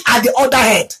solve it at the other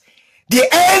end. The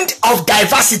end of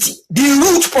diversity, the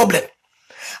root problem.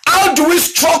 How do we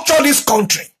structure this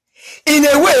country in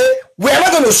a way we are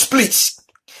not going to split,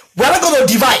 we are not going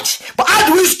to divide, but how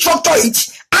do we structure it?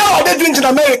 How are they doing it in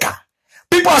America?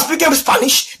 People are speaking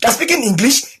Spanish, they are speaking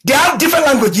English, they have different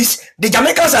languages. The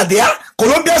Jamaicans are there,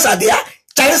 Colombians are there,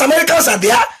 Chinese Americans are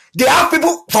there, they have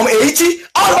people from Haiti,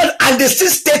 all of them, and they still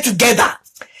stay together.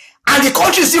 And the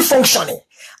country is still functioning.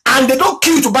 And they don't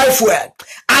kill to buy fuel.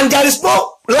 And there is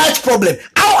no light problem.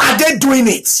 How are they doing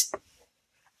it?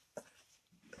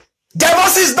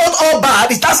 Diversity is not all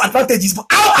bad, it has advantages, but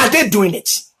how are they doing it?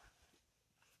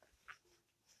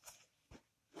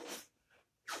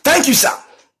 Thank you, sir.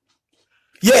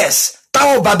 Yes,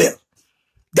 Tower of Babel.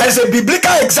 There is a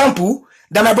biblical example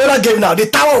that my brother gave now, the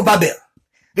Tower of Babel.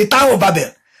 The Tower of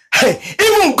Babel.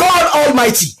 Even God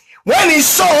Almighty, when he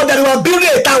saw that they were building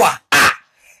a tower,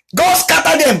 God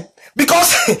scattered them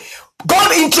because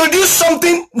God introduced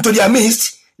something into their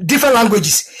midst, different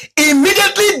languages.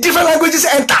 Immediately, different languages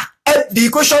enter the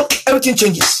equation, everything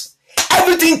changes.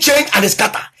 Everything changed and they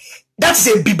scatter. That's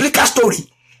a biblical story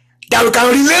that we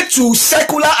can relate to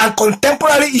secular and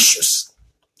contemporary issues.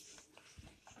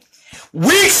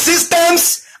 Weak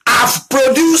systems have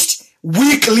produced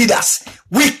weak leaders.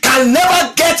 We can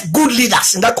never get good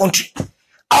leaders in that country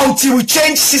until we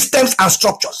change systems and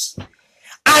structures.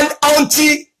 And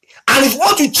if we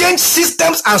want to change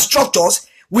systems and structures,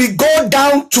 we go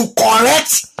down to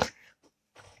correct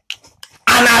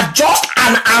and adjust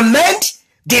and amend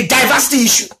the diversity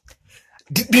issue.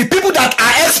 The people that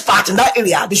are experts in that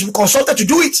area, they should be consulted to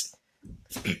do it.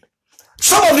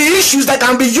 Some of the issues that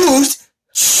can be used,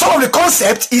 some of the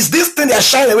concept is this thing they are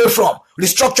shying away from.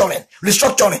 Restructuring.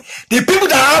 The people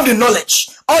that have the knowledge,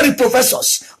 all the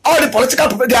professors, all the political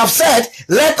people, they have said,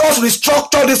 let us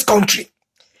restructure this country.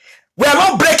 We are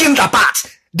not breaking it apart.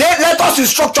 They let us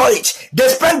restructure it. They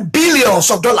spent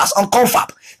billions of dollars on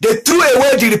Confab. They threw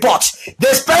away the report.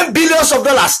 They spent billions of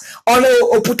dollars on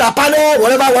a Puta panel,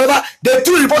 whatever. They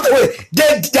threw the report away.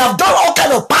 They have done all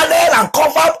kind of panel and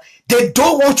Confab. They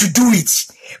don't want to do it.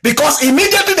 Because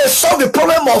immediately they solve the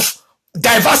problem of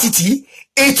diversity,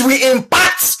 it will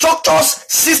impact structures,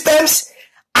 systems,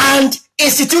 and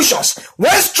institutions.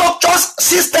 When structures,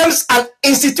 systems, and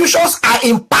institutions are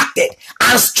impacted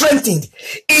and strengthened,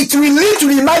 it will lead to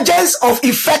the emergence of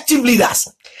effective leaders.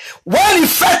 When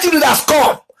effective leaders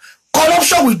come,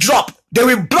 corruption will drop. They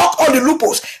will block all the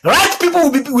loopholes. Right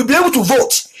people will be able to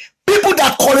vote. People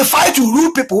that qualify to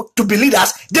rule people, to be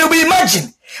leaders, they will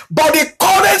emerging. But the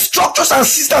current structures and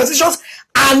systems and institutions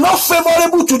are not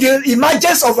favorable to the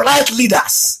emergence of right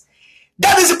leaders.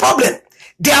 That is the problem.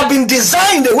 They have been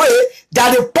designed in a way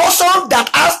that the person that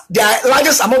has the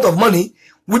largest amount of money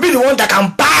will be the one that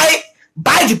can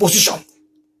buy the position.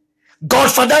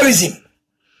 Godfatherism.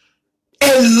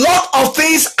 A lot of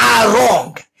things are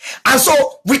wrong. And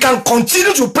so we can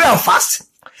continue to pray and fast.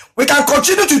 We can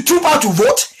continue to troop out to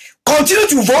vote. Continue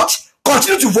to vote.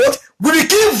 We will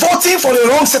keep voting for the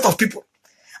wrong set of people.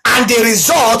 And the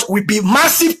result will be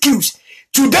massive queues.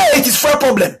 Today it is fuel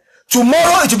problem.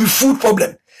 Tomorrow it will be food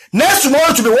problem. Next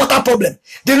tomorrow it will be water problem.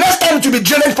 The next time it will be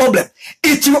drainage problem.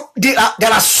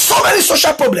 There are so many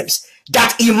social problems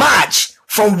that emerge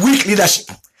from weak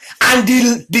leadership. And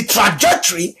the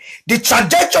trajectory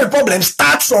of problems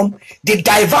starts from the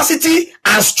diversity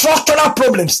and structural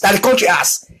problems that the country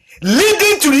has,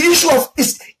 leading to the issue of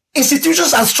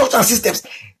institutions and structures and systems.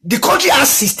 The country has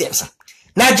systems.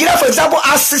 Nigeria, for example,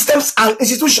 has systems and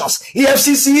institutions.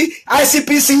 EFCC,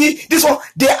 ICPC, this one,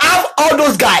 they have all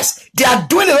those guys. They are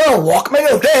doing a lot of work, many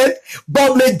of them,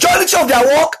 but majority of their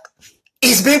work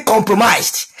is being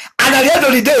compromised. And at the end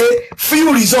of the day,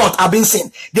 few results are being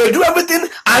seen. They do everything,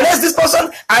 arrest this person,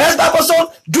 arrest that person,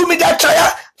 do media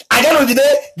trial. At the end of the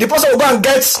day, the person will go and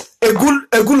get a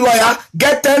good lawyer,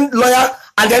 get 10 lawyers,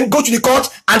 and then go to the court,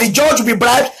 and the judge will be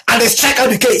bribed, and they strike out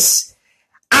the case.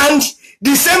 And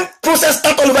the same process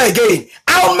starts all over again.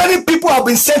 How many people have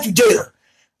been sent to jail?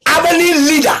 How many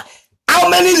leader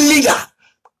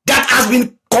that has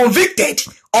been convicted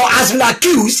or has been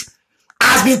accused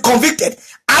has been convicted?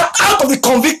 Out of the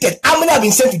convicted, how many have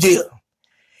been sent to jail?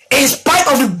 In spite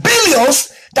of the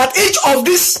billions that each of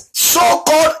these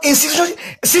so-called institutions,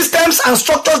 systems and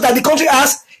structures that the country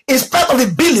has, in spite of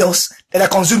the billions that are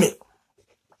consuming.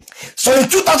 So in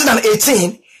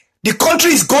 2018, the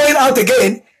country is going out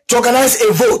again to organize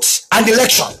a vote and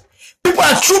election. People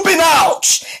are trooping out.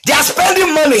 They are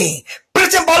spending money,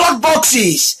 printing ballot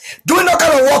boxes, doing all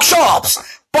kind of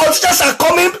workshops. Politicians are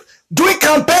coming, doing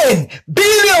campaign,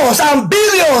 billions and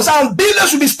billions and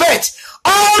billions will be spent,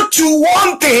 all to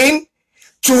one thing,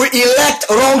 to elect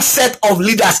wrong set of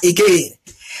leaders again.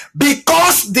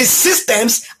 Because the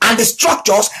systems and the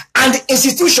structures and the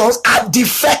institutions are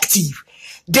defective.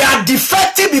 They are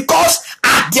defective because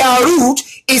at their root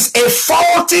is a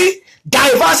faulty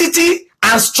diversity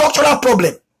and structural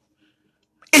problem.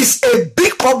 It's a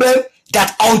big problem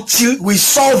that until we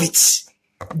solve it,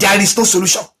 there is no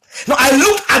solution. Now, I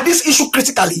looked at this issue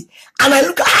critically, and I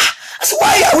look, I said,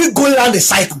 why are we going around the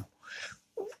cycle?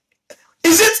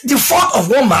 Is it the fault of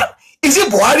one man? Is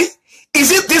it Buhari?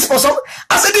 Is it this person?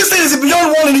 I said, this thing is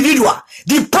beyond one individual.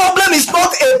 The problem is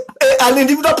not an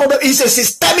individual problem, it's a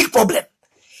systemic problem.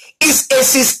 It's a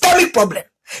systemic problem.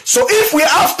 So if we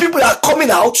have people that are coming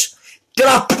out, there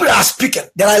are people that are speaking.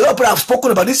 There are a lot of people that have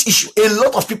spoken about this issue. A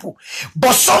lot of people.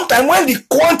 But sometimes when the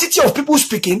quantity of people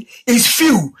speaking is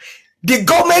few, the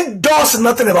government does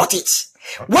nothing about it.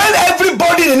 When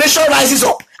everybody in the nation rises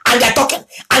up and they're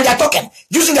talking,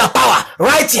 using their power,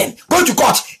 writing, going to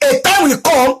court, a time will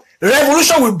come,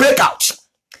 revolution will break out.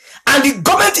 And the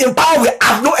government in power will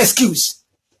have no excuse.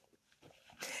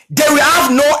 They will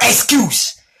have no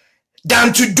excuse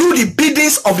than to do the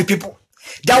biddings of the people.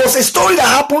 There was a story that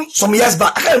happened some years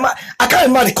back. I can't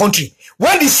remember the country.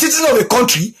 When the citizens of the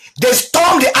country, they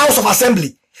stormed the House of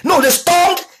Assembly. No, they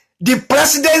stormed the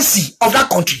presidency of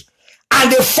that country.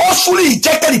 And they forcefully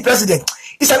ejected the president.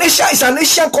 It's an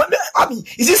Asian country. I mean,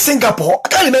 is it Singapore? I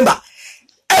can't remember.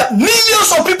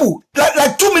 Millions of people,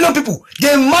 like 2 million people,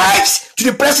 they marched to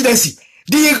the presidency.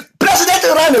 The president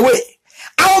ran away.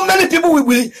 How many people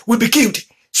will be killed?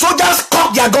 Soldiers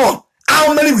cocked their gun.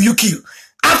 How many will you kill?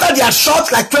 After they had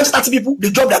shot like 20, 30 people,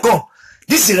 they dropped their gun.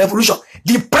 This is a revolution.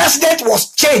 The president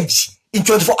was changed in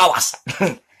 24 hours.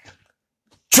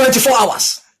 24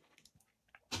 hours.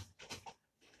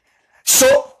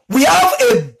 So we have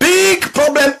a big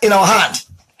problem in our hand.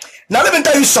 Now let me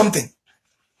tell you something.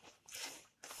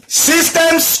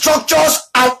 Systems, structures,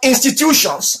 and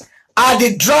institutions are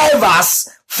the drivers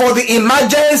for the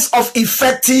emergence of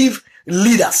effective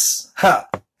leaders.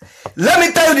 Let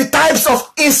me tell you the types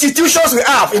of institutions we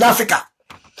have in Africa,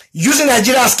 using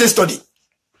Nigeria as case study.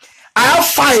 I have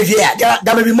 5 here.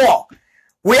 There may be more.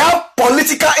 We have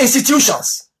political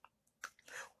institutions.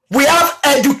 We have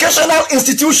educational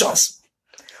institutions.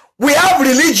 We have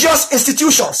religious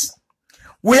institutions.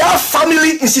 We have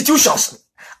family institutions.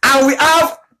 And we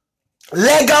have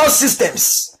legal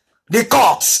systems, the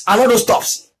courts, and all those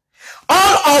stuffs.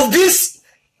 All of these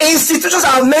institutions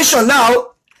I've mentioned now,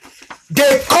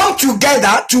 they come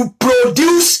together to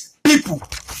produce people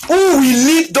who will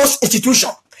lead those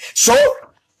institutions. So,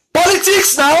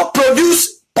 politics now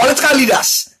produce political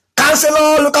leaders,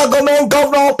 councillor, local government,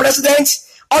 governor, president,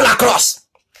 all across.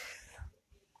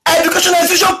 Educational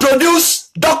institutions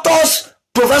produce doctors,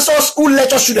 professors who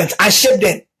lecture students and shape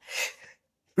them.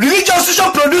 Religious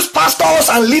institutions produce pastors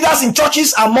and leaders in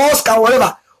churches and mosques and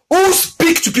whatever, who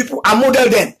speak to people and model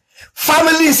them.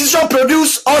 Family institutions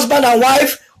produce husband and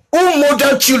wife who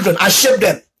model children and shape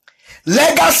them.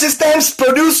 Legal systems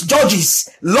produce judges,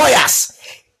 lawyers.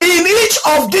 In each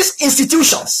of these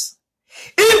institutions,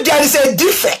 if there is a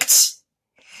defect,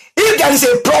 if there is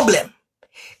a problem,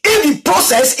 if the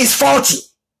process is faulty,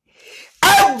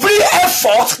 every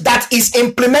effort that is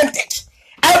implemented,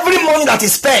 every money that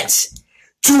is spent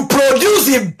to produce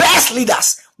the best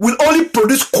leaders will only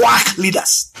produce quack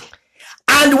leaders.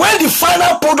 And when the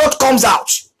final product comes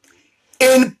out,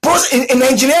 in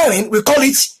engineering, we call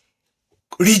it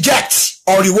reject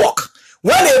or rework.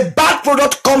 When a bad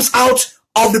product comes out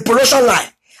of the production line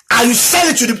and you sell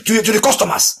it to the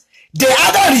customers, they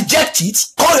either reject it,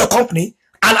 call your company,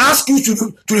 and ask you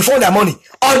to refund their money,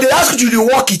 or they ask you to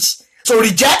rework it. So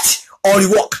reject or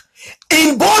rework.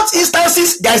 In both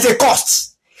instances, there is a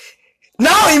cost.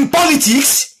 Now in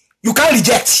politics, you can't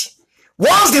reject.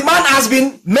 Once the man has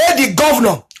been made the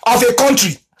governor of a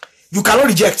country, you cannot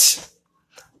reject.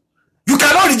 You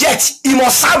cannot reject. He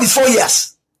must serve his 4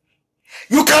 years.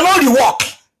 You cannot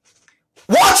rework.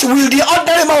 What will the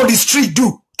ordinary man on the street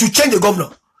do to change the governor?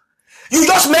 You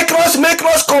just make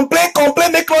noise, complain,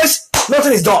 make noise,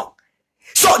 nothing is done.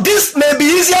 So this may be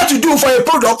easier to do for a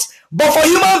product, but for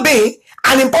human being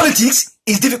and in politics,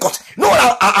 it's difficult. You know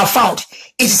what I found?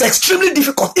 It is extremely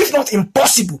difficult, if not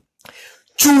impossible,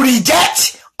 to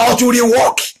reject or to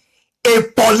rework a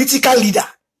political leader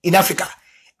in Africa.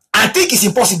 I think it's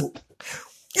impossible.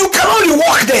 You cannot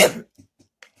rework them.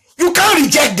 You can't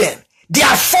reject them. They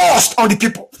are forced on the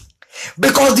people.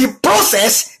 Because the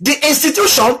process, the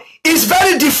institution is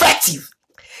very defective.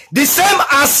 The same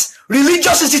as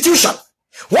religious institution.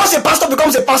 Once a pastor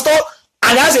becomes a pastor,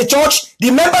 and as a church,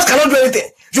 the members cannot do anything.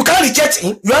 You can't reject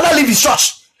him. You rather leave his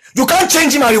church. You can't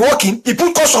change him and rework him. He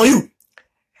put curse on you.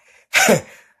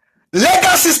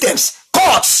 Legal systems,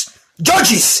 courts,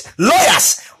 judges,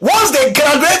 lawyers, once they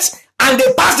graduate and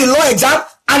they pass the law exam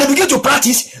and they begin to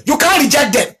practice, you can't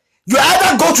reject them. You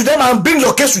either go to them and bring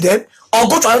your case to them, or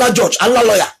go to another judge, another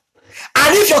lawyer.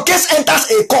 And if your case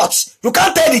enters a court, you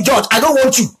can't tell the judge, I don't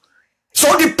want you. So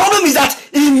the problem is that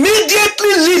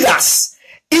immediately leaders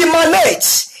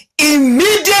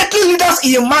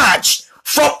emerge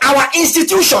from our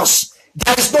institutions.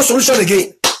 There is no solution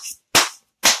again.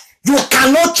 You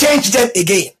cannot change them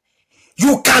again.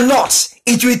 You cannot.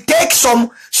 It will take some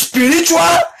spiritual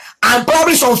and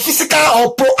probably some physical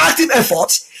or proactive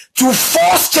effort to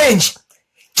force change.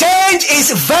 Change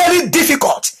is very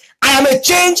difficult. I am a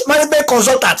change management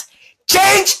consultant.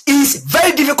 Change is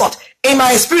very difficult. In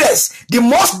my experience, the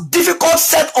most difficult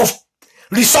set of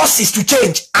resources to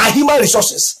change are human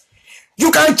resources.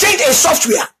 You can change a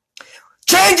software,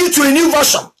 change it to a new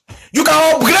version. You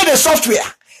can upgrade a software.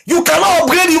 You cannot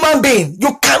upgrade human being.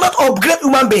 You cannot upgrade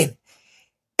human being.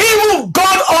 Even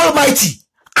God Almighty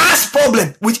has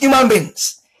problem with human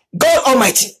beings. God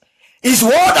Almighty. His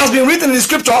word has been written in the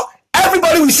scripture.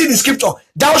 Everybody will see the scripture.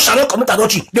 Thou shalt not commit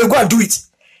adultery. They'll go and do it.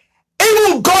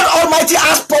 Even God Almighty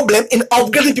has problem in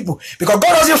upgrading people, because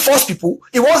God doesn't force people.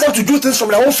 He wants them to do things from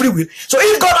their own free will. So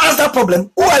if God has that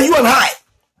problem, who are you and I?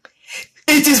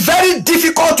 It is very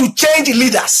difficult to change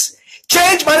leaders.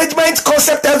 Change management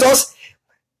concept tells us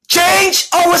change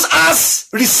always has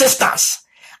resistance.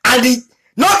 And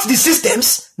not the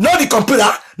systems, not the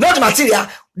computer, not the material,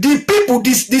 the people,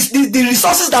 the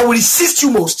resources that will resist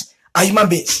you most are human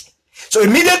beings. So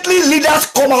immediately leaders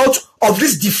come out of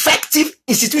these defective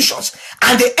institutions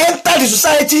and they enter the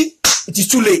society, it is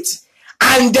too late.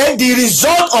 And then the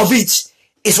result of it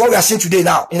is what we are seeing today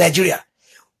now in Nigeria.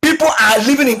 People are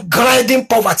living in grinding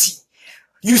poverty.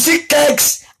 You see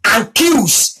kegs and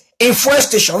queues in fuel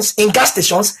stations, in gas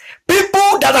stations.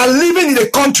 People that are living in a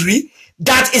country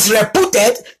that is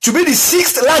reputed to be the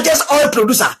 6th largest oil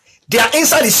producer, they are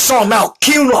inside the sun now,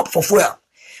 queuing up for fuel.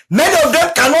 Many of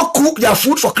them cannot cook their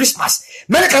food for Christmas.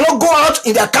 Many cannot go out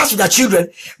in their cars with their children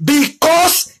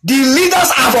because the leaders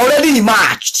have already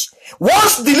emerged.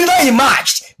 Once the leader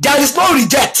emerged, there is no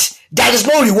reject. There is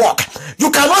no rework.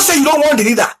 You cannot say you don't want the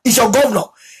leader. It's your governor.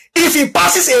 If he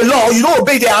passes a law, you don't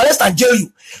obey, they arrest and jail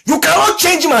you. You cannot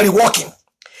change him and rework him.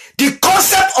 The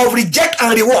concept of reject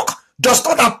and rework does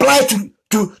not apply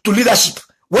to leadership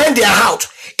when they are out.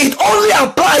 It only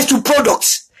applies to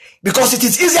products, because it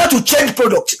is easier to change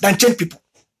products than change people.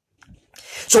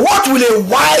 So what will a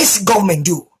wise government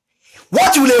do?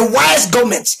 What will a wise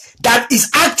government that is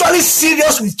actually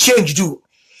serious with change do?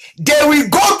 They will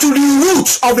go to the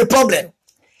root of the problem.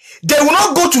 They will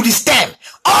not go to the stem.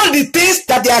 All the things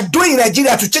that they are doing in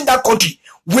Nigeria to change that country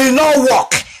will not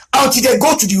work until they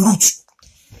go to the root.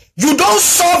 You don't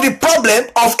solve the problem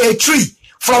of a tree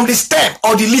from the stem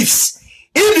or the leaves.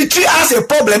 If the tree has a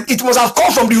problem, it must have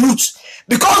come from the roots.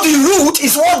 Because the root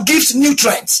is what gives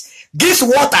nutrients, gives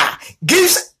water,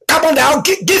 gives carbon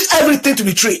dioxide, gives everything to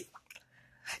the tree.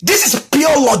 This is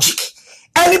pure logic.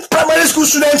 Any primary school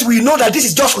student will know that this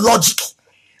is just logic.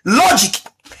 Logic.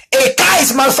 A car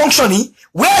is malfunctioning.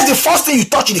 Where is the first thing you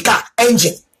touch in the car?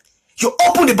 Engine. You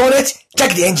open the bonnet,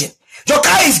 check the engine. Your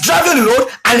car is driving on the road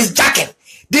and is jacking.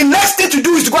 The next thing to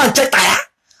do is to go and check tire,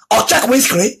 or check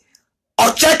windscreen,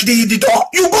 or check the door.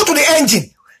 You go to the engine.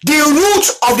 The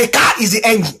root of the car is the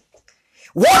engine.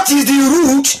 What is the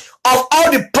root of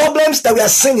all the problems that we are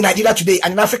seeing in Nigeria today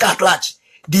and in Africa at large?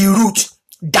 The root,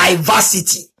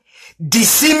 diversity.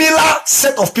 Dissimilar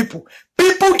set of people.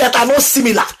 People that are not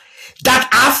similar, that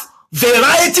have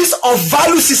varieties of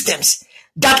value systems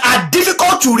that are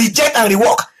difficult to reject and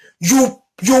rework.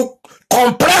 You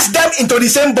compress them into the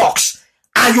same box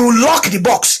and you lock the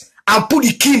box and put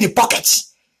the key in the pocket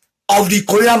of the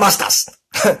colonial masters.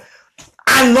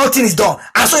 And nothing is done.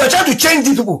 And so you're trying to change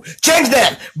these people, change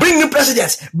them, bring new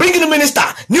presidents, bring new minister,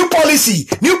 new policy,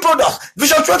 new product,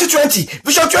 Vision 2020,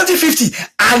 Vision 2050,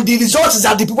 and the result is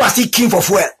that the people are still keen for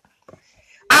fuel.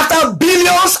 After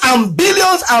billions and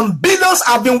billions and billions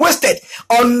have been wasted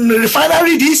on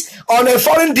refinery this, on a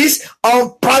foreign this,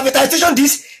 on privatization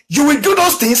this, you will do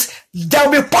those things, there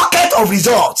will be a pocket of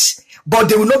results, but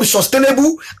they will not be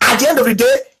sustainable. At the end of the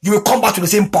day, you will come back to the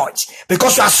same point,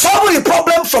 because you are solving the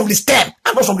problem from the stem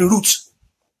and not from the root.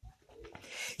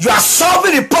 You are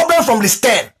solving the problem from the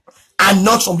stem and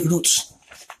not from the root.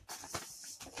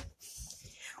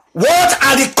 What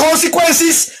are the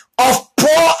consequences of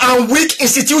poor and weak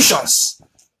institutions?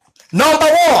 Number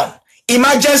one,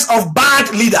 emergence of bad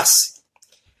leaders.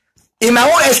 In my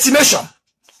own estimation,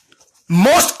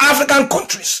 most African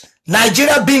countries,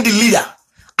 Nigeria being the leader,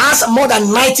 has more than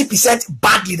 90%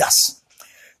 bad leaders.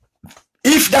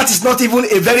 If that is not even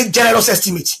a very generous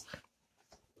estimate.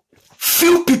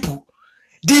 Few people.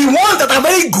 The ones that are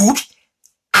very good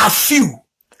are few.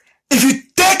 If you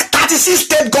take 36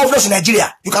 state governors in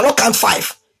Nigeria, you cannot count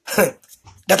 5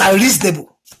 that are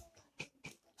reasonable.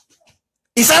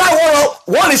 It's either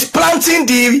one is planting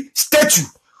the statue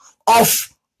of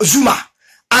Zuma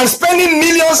and spending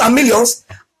millions and millions,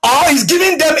 or he's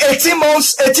giving them 18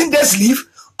 days leave,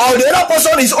 or the other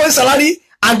person is owing salary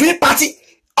and doing party.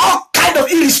 All kind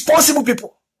of irresponsible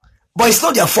people. But it's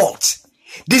not their fault.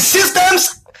 The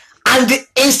systems and the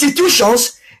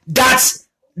institutions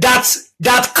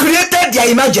that created their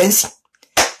emergency,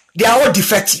 they are all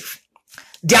defective.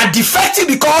 They are defective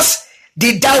because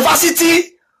the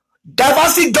diversity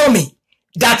dummy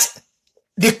that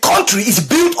the country is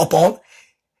built upon,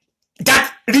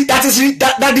 that the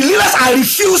leaders are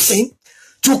refusing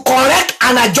to correct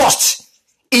and adjust,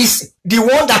 is the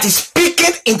one that is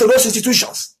speaking into those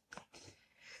institutions.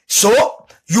 So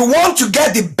you want to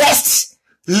get the best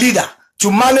leader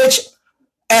to manage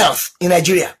health in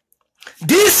Nigeria.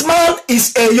 This man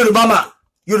is a Yoruba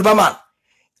man,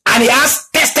 and he has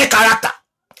tested character.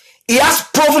 He has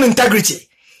proven integrity.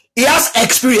 He has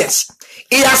experience.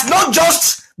 He has not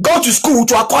just gone to school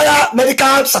to acquire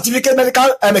medical certificate,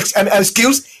 medical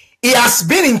skills. He has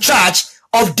been in charge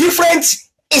of different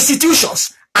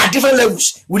institutions at different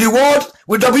levels, with the world,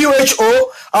 with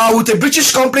WHO, with a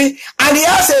British company, and he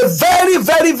has a very,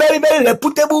 very, very, very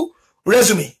reputable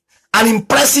resume, an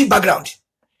impressive background.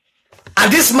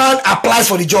 And this man applies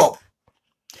for the job.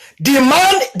 The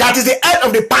man that is the head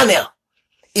of the panel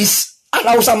is an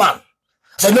Hausa man.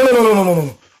 I said,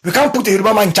 no. We can't put a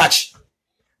Yoruba man in charge.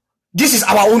 This is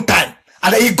our own time.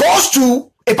 And then he goes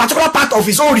to a particular part of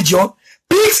his own region,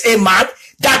 picks a man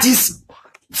that is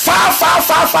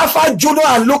far junior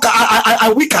and local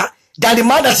and weaker than the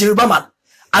man that's a Yoruba man,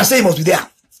 and say he must be there.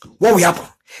 What will happen?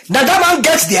 Now that man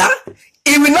gets there,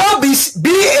 he will now be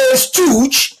a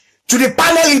stooge to the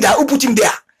panel leader who put him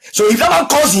there. So if that man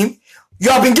calls him, you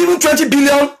have been given 20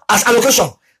 billion as allocation.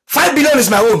 5 billion is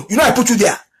my own. You know I put you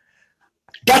there.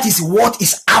 That is what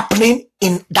is happening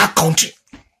in that country.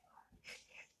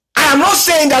 I am not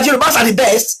saying that Yorubas are the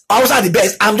best, Hausa are the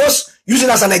best. I'm just using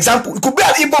as an example. It could be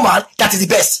an Igbo man that is the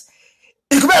best.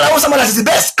 It could be an Hausa man that is the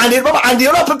best, and the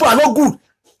other people are not good.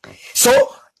 So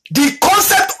the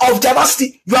concept of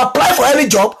diversity, you apply for any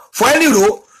job, for any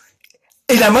role,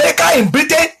 in America, in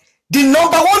Britain, the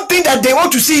number one thing that they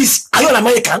want to see is, are you an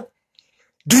American?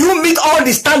 Do you meet all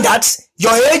the standards,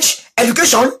 your age,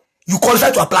 education, you qualify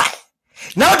to apply?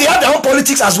 Now they have their own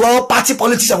politics as well, party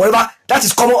politics and whatever, that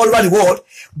is common all over the world.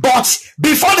 But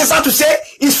before they start to say,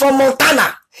 it's from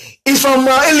Montana, it's from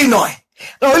Illinois.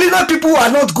 Now Illinois people are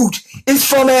not good. It's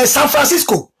from San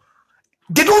Francisco.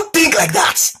 They don't think like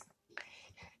that.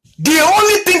 The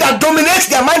only thing that dominates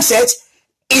their mindset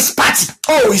is party.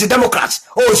 Oh, he's a Democrat.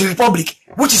 Oh, it's a Republic,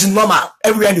 which is normal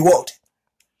everywhere in the world.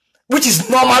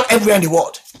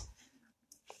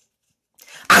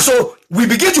 And so we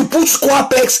begin to put square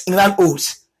pegs in round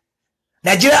holes.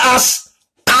 Nigeria has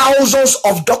thousands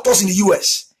of doctors in the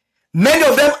US. Many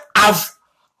of them have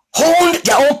honed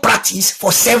their own practice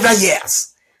for several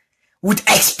years, with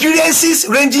experiences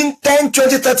ranging 10,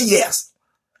 20, 30 years.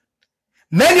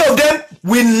 Many of them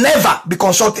will never be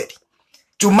consulted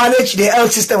to manage the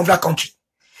health system of that country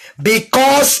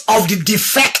because of the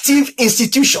defective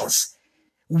institutions,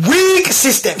 weak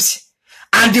systems,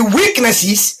 and the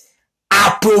weaknesses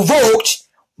are provoked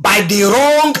by the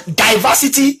wrong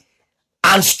diversity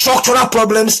and structural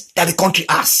problems that the country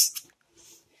has.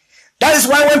 That is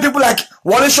why when people like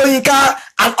Wole Soyinka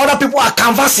and other people are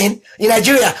canvassing in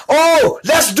Nigeria, oh,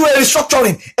 let's do a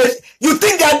restructuring. You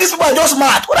think that these people are just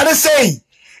mad. What are they saying?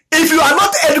 If you are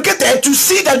not educated to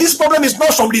see that this problem is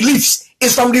not from the leaves,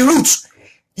 it's from the roots,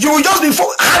 you will just be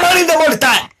hammering them all the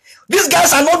time. These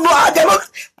guys are not, they're not,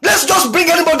 let's just bring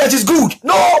anybody that is good.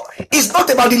 No, it's not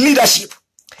about the leadership.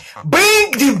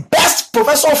 Bring the best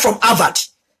professor from Harvard.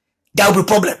 There will be a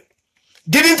problem.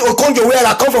 Didn't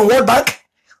Okonjo-Iweala come from World Bank?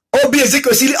 Obi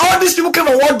Ezekwesili, all these people came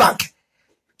from World Bank.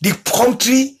 The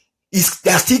country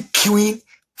they are still queuing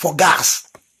for gas.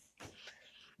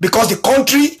 Because the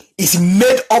country is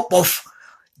made up of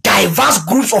diverse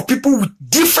groups of people with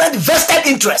different vested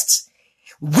interests.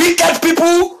 Wicked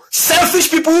people, selfish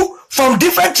people from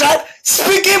different tribes,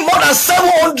 speaking more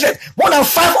than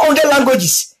 500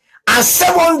 languages and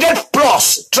 700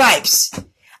 plus tribes.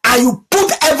 And you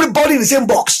put everybody in the same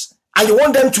box and you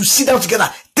want them to sit down together,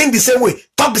 think the same way,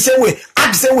 talk the same way,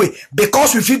 act the same way,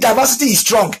 because we feel diversity is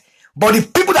strong. But the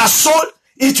people that sold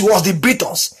it was the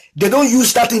Britons. They don't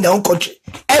use that in their own country.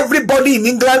 Everybody in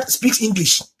England speaks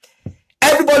English.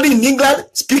 Everybody in England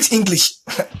speaks English.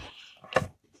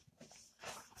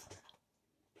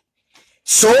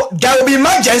 So there will be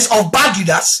emergence of bad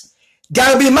leaders.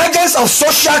 There will be emergence of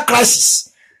social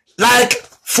crisis like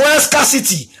fuel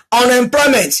scarcity,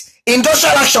 unemployment,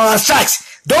 industrial action and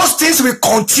strikes. Those things will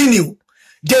continue.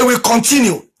 They will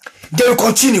continue. They will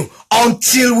continue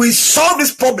until we solve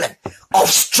this problem of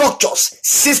structures,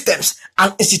 systems,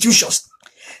 and institutions.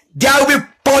 There will be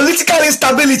political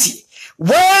instability.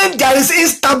 When there is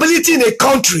instability in a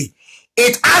country,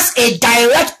 it has a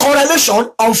direct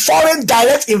correlation on foreign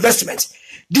direct investment.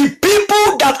 The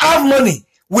people that have money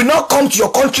will not come to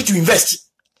your country to invest.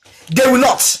 They will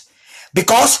not.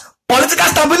 Because political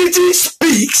stability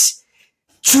speaks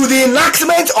to the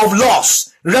enactment of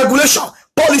laws, regulation,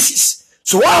 policies.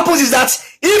 So what happens is that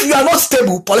if you are not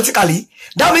stable politically,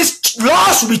 that means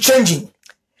laws will be changing.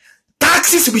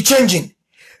 Taxes will be changing.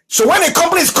 So when a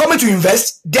company is coming to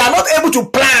invest, they are not able to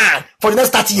plan for the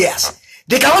next 30 years.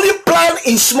 They can only plan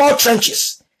in small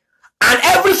trenches. And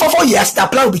every 4 years, their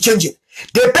plan will be changing.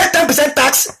 They pay 10%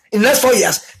 tax in the next 4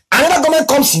 years. Another government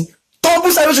comes in,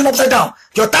 tumbles everything upside down.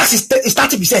 Your tax is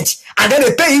 30%. And then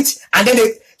they pay it, and then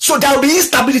so there will be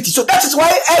instability. So that is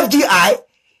why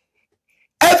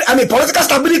political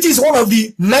stability is one of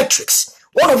the metrics,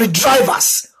 one of the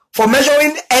drivers for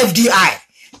measuring FDI.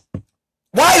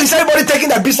 Why is everybody taking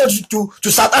their business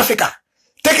to South Africa?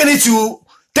 Taking it to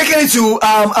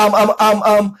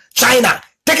China,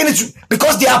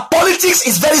 because their politics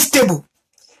is very stable.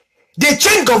 They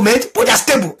change government, but they're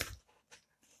stable.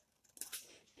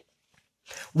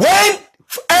 When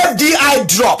FDI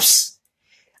drops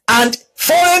and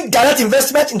foreign direct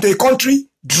investment into a country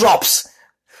drops,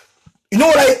 you know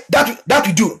what that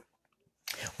we do?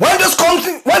 When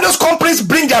those companies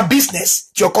bring their business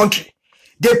to your country,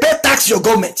 they pay tax to your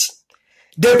government,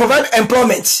 they provide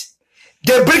employment,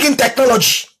 they bring in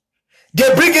technology,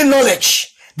 they bring in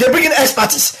knowledge, they bring in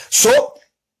expertise. So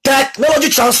technology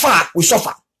transfer will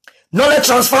suffer, knowledge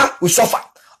transfer will suffer,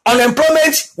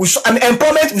 employment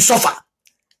will suffer,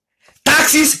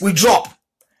 taxes will drop.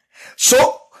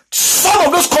 So some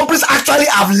of those companies actually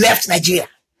have left Nigeria.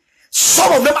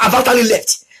 Some of them have actually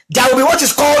left. There will be what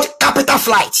is called capital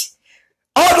flight.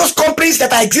 All those companies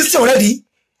that are existing already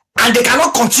and they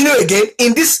cannot continue again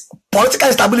in this political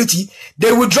instability,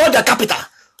 they withdraw their capital.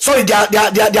 Sorry,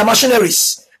 their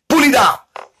machineries, pull it down.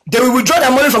 They will withdraw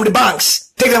their money from the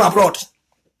banks, take them abroad.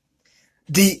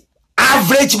 The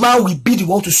average man will be the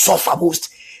one to suffer most.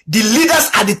 The leaders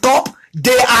at the top,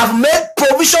 they have made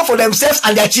provision for themselves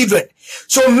and their children.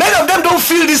 So many of them don't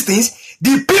feel these things.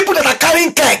 The people that are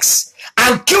carrying kegs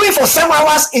and queuing for 7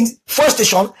 hours in fuel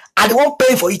station are the one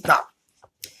paying for it now.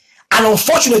 And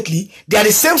unfortunately, they are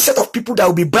the same set of people that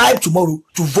will be bribed tomorrow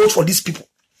to vote for these people.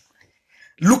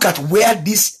 Look at where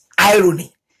this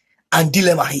irony and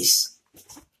dilemma is.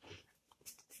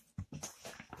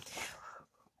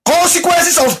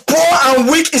 Consequences of poor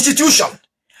and weak institution.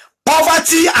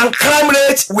 Poverty and crime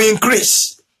rate will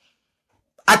increase.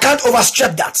 I can't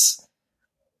overstep that.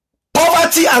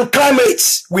 Poverty and crime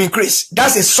rates will increase.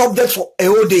 That's a subject for a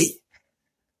whole day.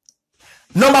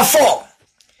 Number 4,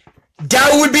 there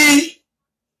will be,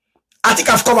 I think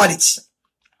I've covered it.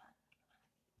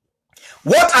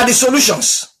 What are the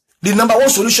solutions? The number 1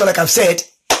 solution, like I've said,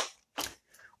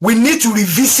 we need to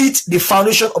revisit the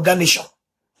foundation of that nation.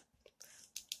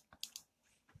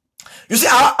 You see,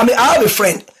 I have a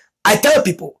friend. I tell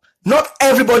people, not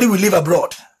everybody will live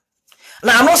abroad.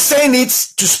 Now, I'm not saying it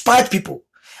to spite people.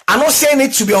 I'm not saying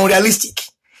it to be unrealistic.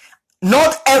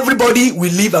 Not everybody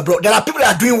will live abroad. There are people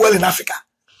that are doing well in Africa.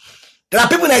 There are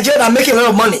people in Nigeria that are making a lot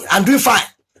of money and doing fine.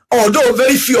 Although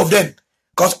very few of them,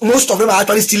 because most of them are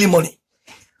actually stealing money.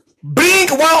 Bring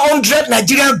 100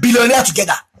 Nigerian billionaires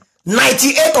together.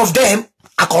 98 of them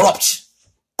are corrupt.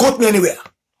 Quote me anywhere.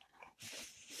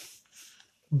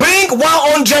 Bring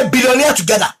 100 billionaires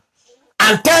together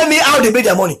and tell me how they made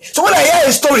their money. So when I hear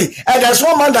a story, there's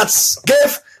one man that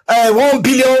gave 1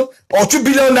 billion or 2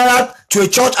 billion naira to a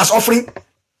church as offering,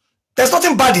 there's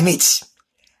nothing bad in it.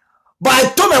 But I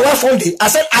told my wife one day, I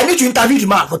said, I need to interview the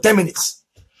man for 10 minutes.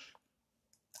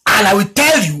 And I will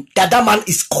tell you that that man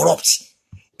is corrupt.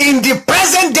 In the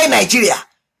present day Nigeria,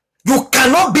 you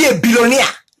cannot be a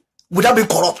billionaire without being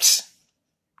corrupt.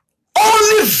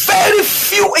 Only very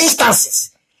few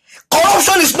instances.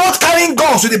 Corruption is not carrying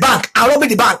guns to the bank and robbing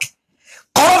the bank.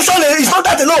 Corruption is not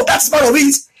that alone. That's part of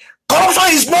it. Corruption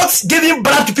is not giving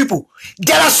bribe to people.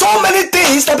 There are so many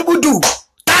things that people do.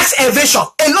 Tax evasion,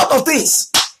 a lot of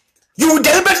things. You will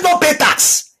deliberately not pay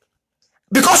tax.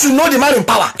 because you know the man in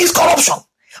power. It's corruption.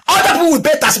 Other people will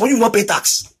pay tax, but you will not pay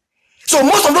tax. So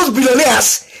most of those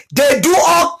billionaires, they do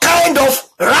all kind of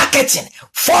racketing,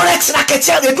 forex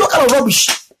racketing, they do all kind of rubbish,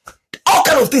 all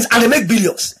kind of things, and they make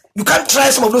billions. You can't try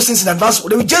some of those things in advance.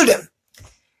 They will jail them.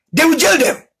 They will jail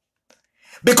them.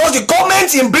 Because the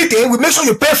government in Britain will make sure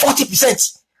you pay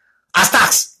 40% as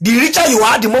tax. The richer you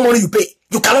are, the more money you pay.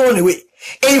 You cannot run away.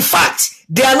 In fact,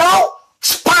 they are now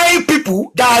spying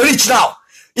people that are rich now.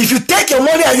 If you take your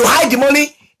money and you hide the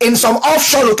money in some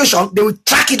offshore location, they will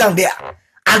track it down there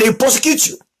and they will prosecute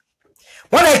you.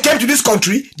 When I came to this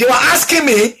country, they were asking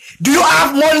me, do you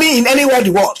have money in anywhere in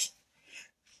the world?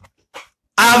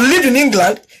 I have lived in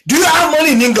England. Do you have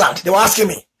money in England? They were asking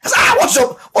me. I said,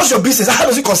 what's your business? How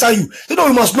does it concern you? They know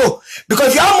you must know. Because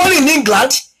if you have money in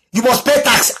England, you must pay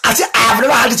tax. I said, I have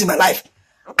never had it in my life.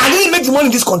 I didn't make the money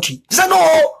in this country. They said,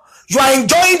 no, you are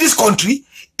enjoying this country.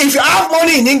 If you have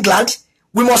money in England,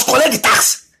 we must collect the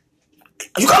tax.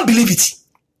 You can't believe it.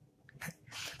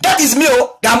 That is me,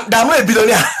 that I'm not a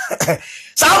billionaire.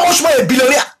 So how much more a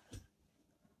billionaire?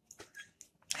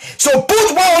 So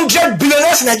put 100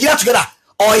 billionaires in Nigeria together,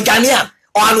 or a Ghanaian,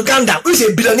 or an Ugandan, who is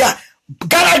a billionaire,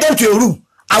 gather them to a room.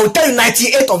 I will tell you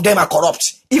 98 of them are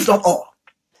corrupt, if not all.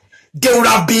 They would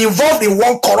have been involved in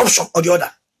one corruption or the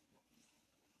other.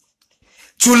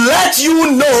 To let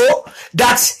you know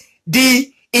that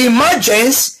the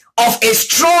emergence of a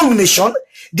strong nation,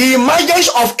 the emergence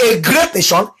of a great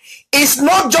nation, is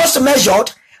not just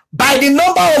measured by the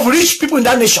number of rich people in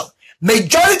that nation,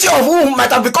 majority of whom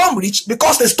might have become rich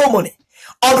because they stole money,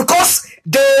 or because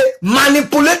they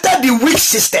manipulated the weak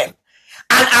system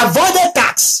and avoided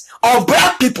tax, or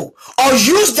bribe people, or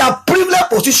used their privileged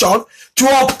position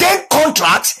to obtain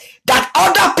contracts that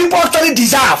other people actually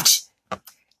deserved.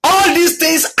 All these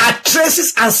things are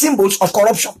traces and symbols of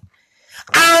corruption.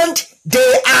 And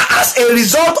they are as a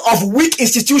result of weak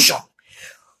institutions,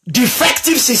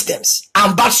 defective systems,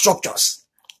 and bad structures.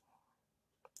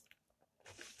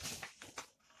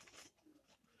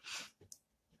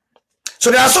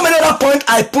 So there are so many other points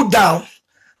I put down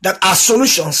that are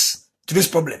solutions to this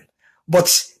problem,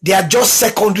 but they are just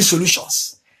secondary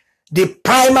solutions. The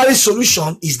primary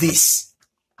solution is this.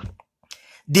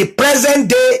 The present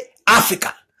day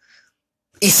Africa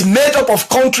is made up of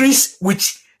countries with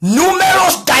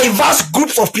numerous diverse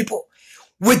groups of people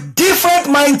with different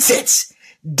mindsets,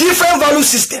 different value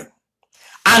system,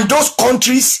 and those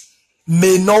countries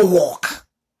may not work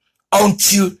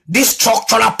until these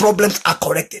structural problems are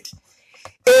corrected.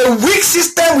 A weak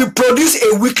system will produce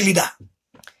a weak leader.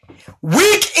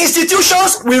 Weak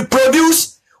institutions will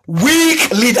produce weak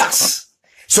leaders.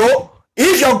 So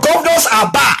if your governors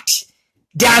are bad,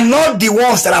 they are not the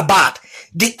ones that are bad.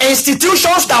 The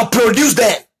institutions that produce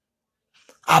them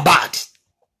are bad.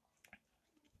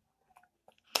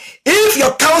 If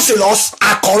your councillors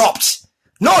are corrupt,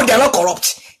 no, they are not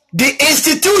corrupt. The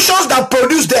institutions that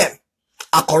produce them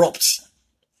are corrupt.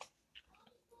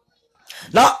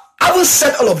 Now, having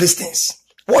said all of these things,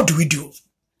 what do we do?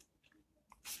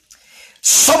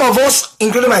 Some of us,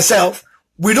 including myself,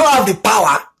 we don't have the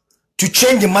power to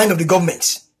change the mind of the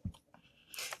government.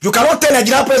 You cannot tell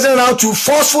Nigerian president now to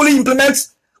forcefully implement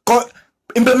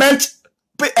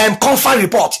confirm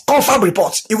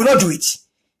reports. He will not do it.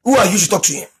 Who are you to talk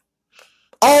to him?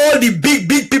 All the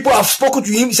big people have spoken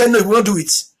to him. He said no, he will not do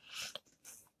it.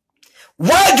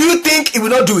 Why do you think he will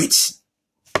not do it?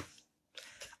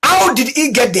 How did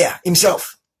he get there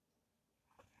himself?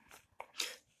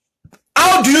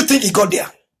 How do you think he got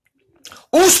there?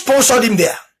 Who sponsored him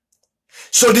there?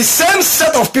 So the same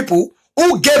set of people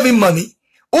who gave him money,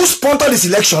 who sponsored this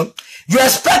election, you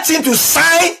expect him to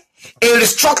sign a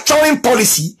restructuring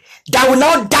policy that will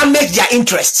now damage their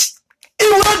interests. He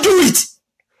will not do it.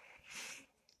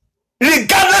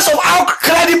 Regardless of how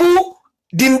credible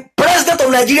the president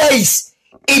of Nigeria is,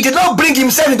 he did not bring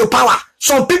himself into power.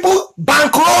 Some people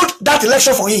bankrolled that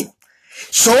election for him.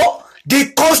 So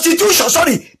the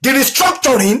the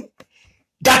restructuring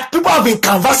that people have been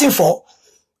canvassing for,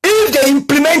 if they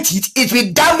implement it, it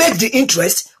will damage the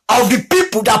interest of the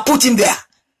people that put him there.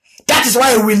 That is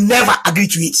why we will never agree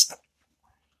to it.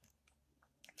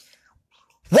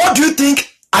 What do you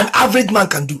think an average man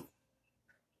can do?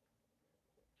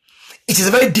 It is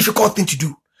a very difficult thing to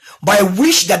do. But I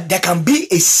wish that there can be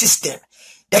a system.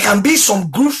 There can be some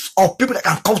groups of people that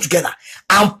can come together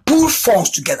and pull funds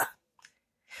together.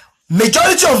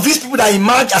 Majority of these people that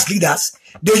emerge as leaders,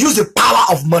 they use the power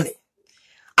of money.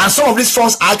 And some of these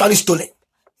funds are actually stolen.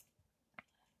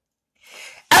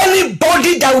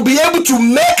 Anybody that will be able to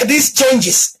make these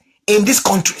changes in these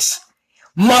countries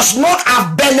must not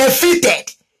have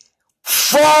benefited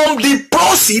from the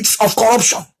proceeds of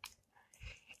corruption.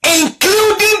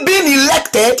 including being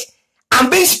elected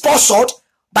and being sponsored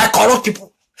by corrupt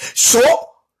people. So,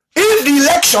 if the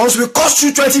elections will cost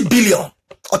you 20 billion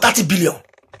or 30 billion,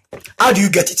 how do you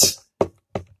get it?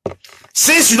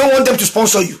 Since you don't want them to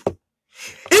sponsor you.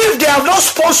 If they have not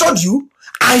sponsored you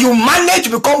and you manage to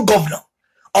become governor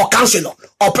or councillor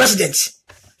or president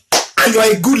and you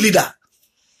are a good leader,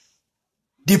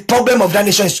 the problem of that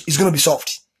nation is going to be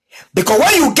solved. Because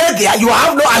when you get there, you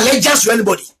have no allegiance to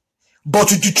anybody but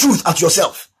to the truth and to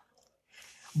yourself.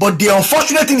 But the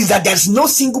unfortunate thing is that there's no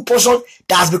single person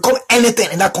that has become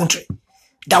anything in that country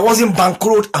that wasn't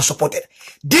bankrolled and supported.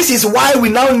 This is why we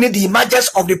now need the emergence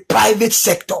of the private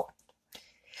sector.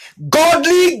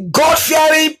 Godly,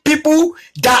 God-fearing people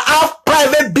that have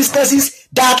private businesses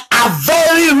that are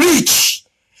very rich,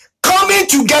 coming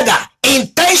together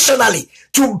intentionally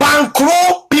to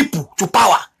bankroll people to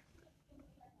power.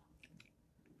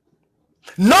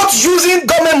 Not using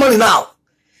government money now.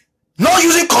 Not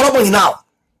using corrupt money now.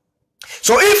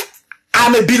 So if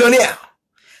I'm a billionaire,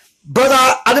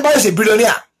 Brother Adebayo is a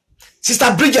billionaire,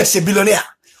 Sister Bridget is a billionaire,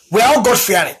 we're all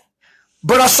God-fearing.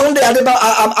 Brother Sunday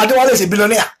Adewale is a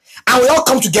billionaire, and we all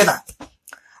come together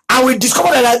and we discover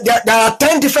that there are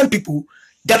 10 different people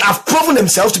that have proven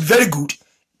themselves to be very good,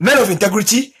 men of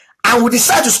integrity, and we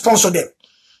decide to sponsor them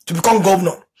to become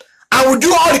governor. And we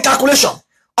do all the calculation,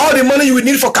 all the money you will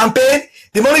need for campaign,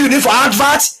 the money you need for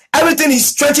adverts, everything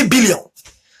is 20 billion.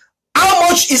 How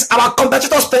much is our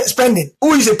competitor spending?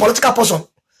 Who is a political person?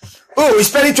 Oh, he's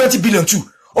spending 20 billion too.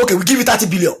 Okay, we give you 30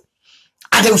 billion.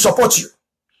 And they will support you.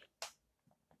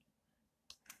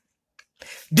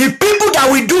 The people that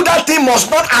will do that thing must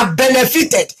not have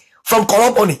benefited from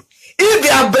corrupt money. If they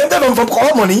have benefited from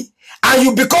corrupt money and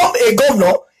you become a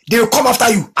governor, they will come after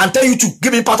you and tell you to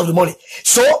give me part of the money.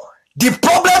 So the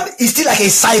problem is still like a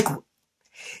cycle.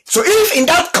 So if in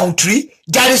that country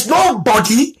there is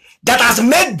nobody that has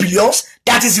made billions,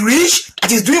 that is rich,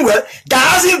 that is doing well,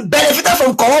 that hasn't benefited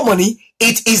from corrupt money,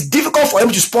 it is difficult for him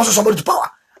to sponsor somebody to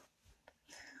power.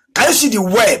 Can you see the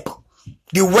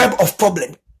web of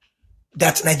problem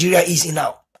that Nigeria is in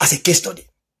now as a case study?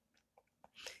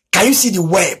 Can you see the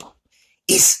web?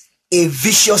 It's a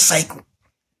vicious cycle.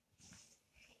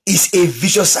 It's a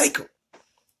vicious cycle.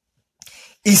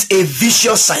 It's a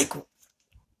vicious cycle.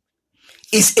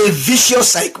 It's a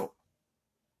vicious cycle.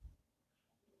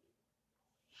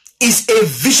 It's a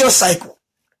vicious cycle.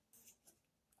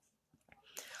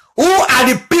 Who are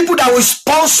the people that will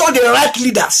sponsor the right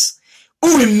leaders?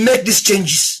 Who will make these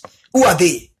changes? Who are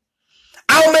they?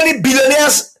 How many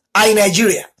billionaires are in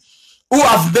Nigeria who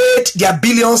have made their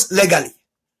billions legally?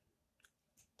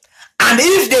 And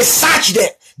if they search them,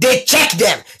 they check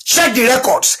them, check the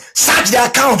records, search their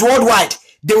account worldwide,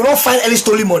 they will not find any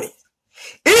stolen money.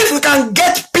 If we can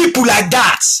get people like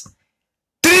that,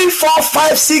 3, 4,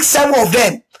 5, 6, 7 of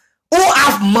them who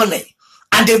have money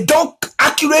and they've done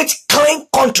accurate, clean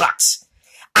contracts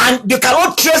and they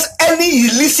cannot trace any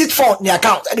illicit fund in the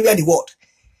account anywhere in the world,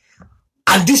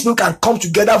 and these people can come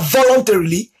together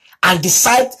voluntarily and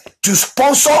decide to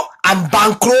sponsor and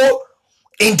bankroll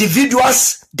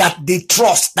individuals that they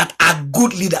trust, that are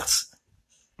good leaders,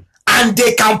 and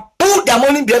they can put their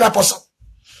money behind that person.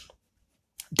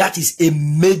 That is a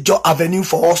major avenue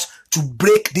for us to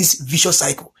break this vicious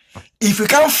cycle. If we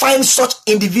can't find such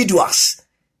individuals,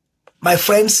 my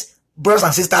friends, brothers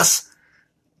and sisters,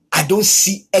 I don't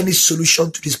see any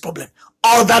solution to this problem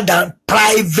other than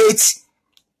private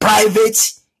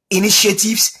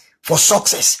initiatives for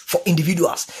success for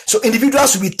individuals. So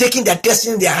individuals will be taking their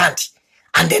destiny in their hand,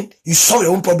 and then you solve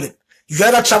your own problem. You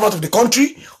either travel out of the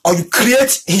country or you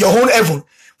create in your own heaven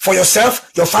for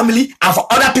yourself, your family, and for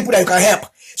other people that you can help.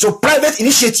 So private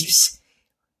initiatives.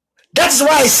 That's why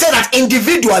I say that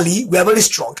individually we are very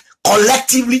strong.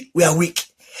 Collectively we are weak.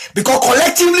 Because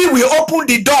collectively we open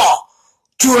the door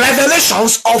to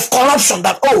revelations of corruption,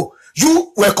 that, oh,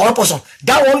 you were a corrupt person.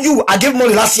 That one, you, I gave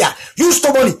money last year. You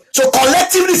stole money. So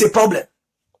collectively is a problem.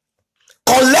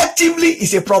 Collectively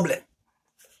is a problem.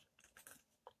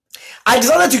 I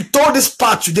decided to throw this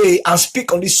part today and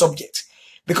speak on this subject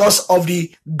because of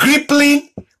the crippling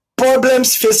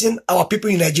problems facing our people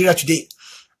in Nigeria today.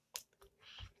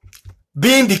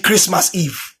 Being the Christmas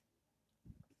Eve.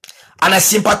 And I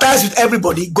sympathize with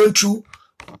everybody going through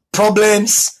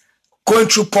problems, going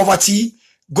through poverty,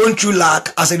 going through lack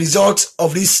as a result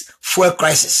of this fuel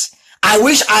crisis. I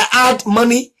wish I had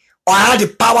money or I had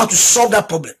the power to solve that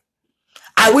problem.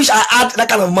 I wish I had that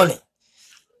kind of money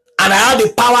and I had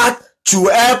the power to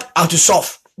help and to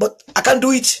solve. But I can't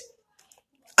do it.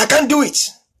 I can't do it.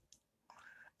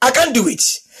 I can't do it.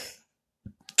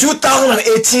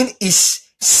 2018 is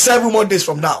 7 more days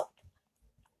from now.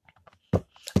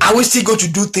 Are we still going to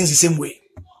do things the same way?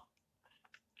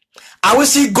 Are we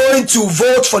still going to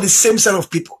vote for the same set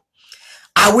of people?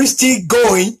 Are we still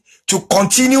going to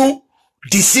continue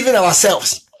deceiving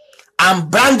ourselves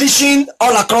and brandishing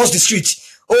all across the street?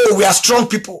 Oh, we are strong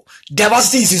people.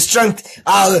 Diversity is in strength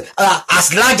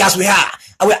as large as we are.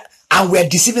 And we are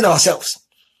deceiving ourselves.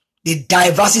 The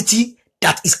diversity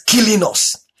that is killing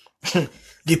us.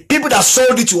 The people that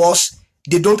sold it to us,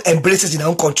 they don't embrace it in their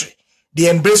own country. They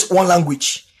embrace one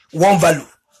language, one value,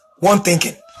 one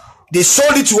thinking. They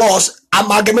sold it to us,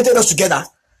 amalgamated us together,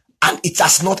 and it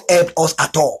has not helped us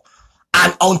at all.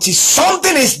 And until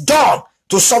something is done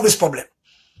to solve this problem,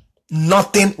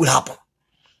 nothing will happen.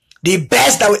 The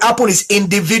best that will happen is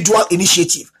individual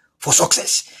initiative for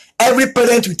success. Every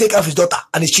parent will take care of his daughter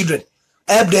and his children,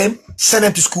 help them, send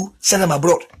them to school, send them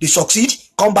abroad. They succeed,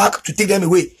 come back to take them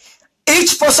away.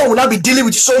 Each person will not be dealing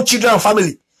with his own children and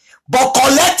family. But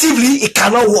collectively, it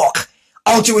cannot work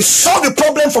until we solve the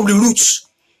problem from the roots.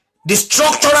 The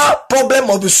structural problem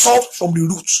must be solved from the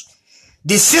roots.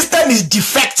 The system is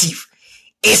defective,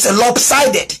 it's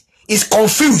lopsided, it's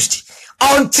confused.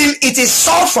 Until it is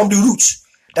solved from the roots,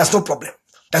 there's no problem.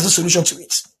 There's no solution to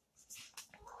it.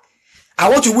 I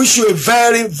want to wish you a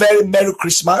very, very Merry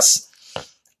Christmas.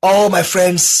 All my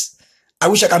friends, I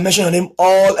wish I can mention your name,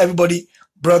 everybody.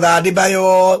 Brother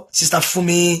Adebayo, Sister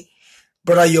Fumi,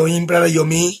 Brother Yoim, Brother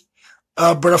Yomi,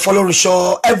 Brother Follow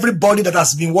Rishaw, everybody that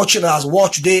has been watching and has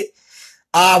watched today.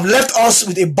 I've left us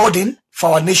with a burden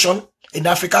for our nation in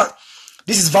Africa.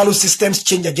 This is Value Systems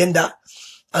Change Agenda.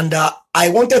 And I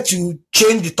wanted to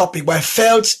change the topic, but I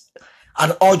felt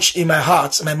an urge in my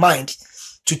heart, in my mind,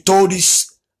 to tell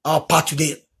this part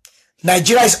today.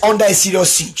 Nigeria is under a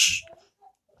serious siege.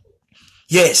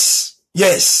 Yes.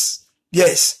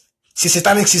 It's a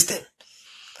satanic system.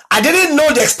 I didn't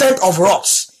know the extent of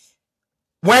riots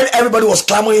when everybody was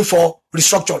clamoring for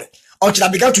restructuring until I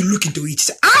began to look into it.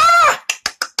 Say,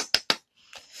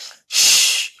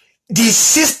 the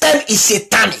system is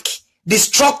satanic. The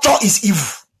structure is evil.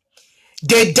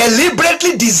 They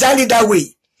deliberately designed it that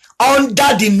way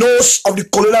under the nose of the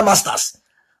colonial masters,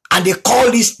 and they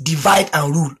call this divide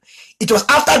and rule. It was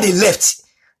after they left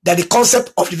that the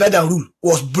concept of divide and rule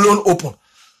was blown open.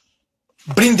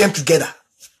 Bring them together.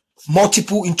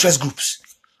 Multiple interest groups.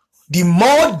 The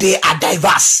more they are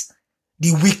diverse,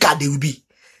 the weaker they will be.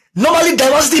 Normally,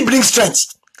 diversity brings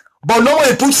strength. But normally,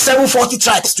 you put 740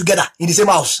 tribes together in the same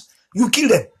house. You kill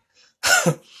them.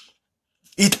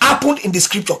 It happened in the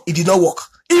scripture. It did not work.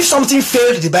 If something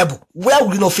failed in the Bible, where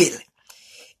will it not fail?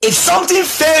 If something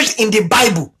failed in the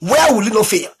Bible, where will it not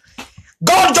fail?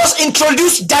 God just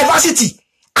introduced diversity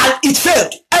and it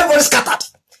failed. Everybody scattered.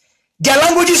 Their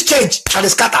languages changed and they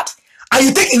scattered. And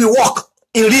you think it will work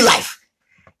in real life.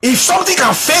 If something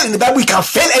can fail in the Bible, it can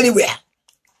fail anywhere.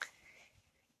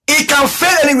 It can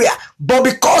fail anywhere. But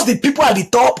because the people at the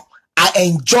top are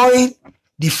enjoying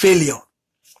the failure,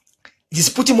 it is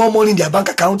putting more money in their bank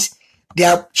account. They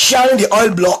are sharing the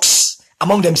oil blocks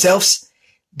among themselves.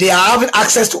 They are having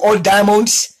access to all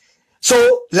diamonds.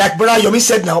 So, like Brother Yomi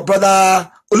said now,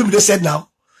 Brother Olumide said now,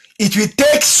 it will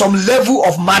take some level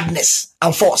of madness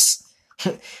and force.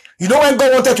 You know, when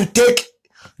God wanted to take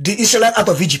the Israelites out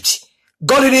of Egypt,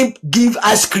 God didn't give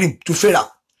ice cream to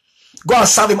Pharaoh. Go and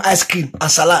serve him ice cream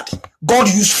and salad. God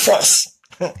used force.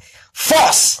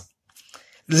 Force.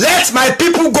 Let my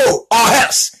people go or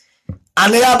else.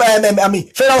 And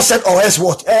Pharaoh said, or else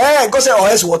what? God said, or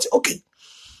else what? Okay.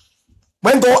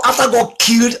 When after God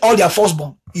killed all their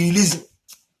firstborn, he released him.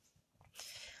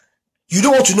 You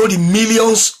don't want to know the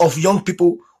millions of young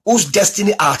people whose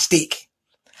destiny are at stake.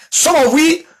 Some of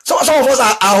us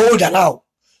are older now.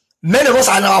 Many of us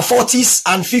are in our 40s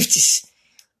and 50s.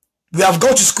 We have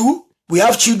gone to school. We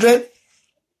have children.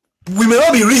 We may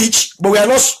not be rich, but we are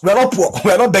not poor.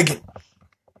 We are not begging.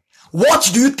 What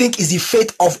do you think is the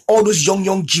fate of all those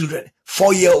young children,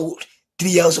 4-year-old, 3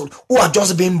 years old, who are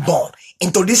just being born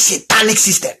into this satanic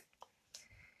system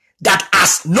that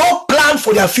has no plan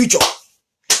for their future?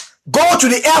 Go to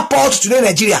the airport today in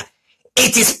Nigeria.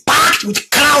 It is packed with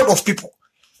crowd of people.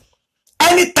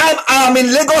 Anytime I am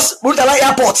in Lagos Murtala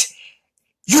Airport,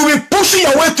 you will be pushing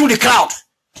your way through the crowd.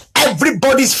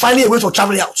 Everybody is finding a way to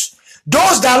travel out.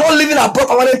 Those that are not living abroad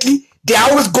permanently, they are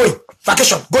always going.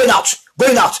 Vacation, going out.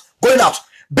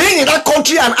 Being in that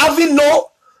country and having no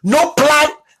plan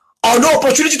or no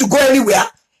opportunity to go anywhere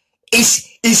is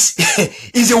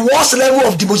a worst level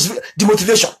of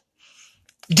demotivation.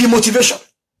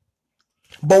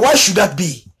 But why should that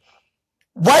be?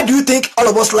 Why do you think all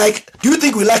of us do you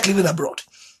think we like living abroad?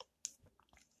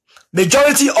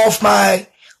 Majority of my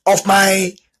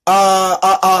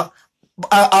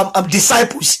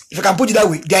disciples, if I can put it that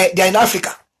way, they're in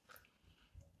Africa.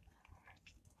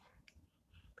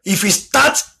 If we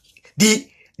start the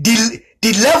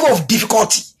level of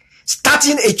difficulty,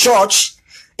 starting a church,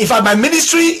 in fact, my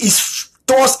ministry is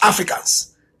towards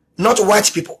Africans, not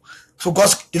white people. So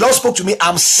God, the Lord spoke to me,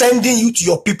 I'm sending you to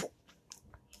your people.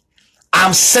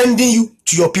 I'm sending you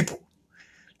to your people.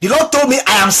 The Lord told me,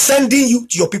 I am sending you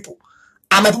to your people.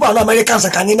 And my people are not Americans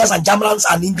and Canadians and Germans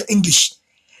and English.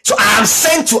 So I am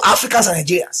sent to Africans and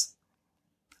Nigerians.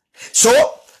 So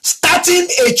starting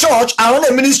a church and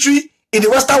a ministry in the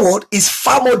Western world is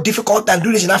far more difficult than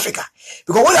doing it in Africa.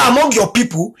 Because when you're among your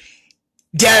people,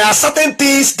 there are certain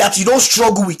things that you don't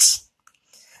struggle with.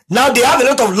 Now they have a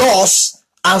lot of laws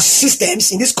and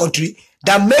systems in this country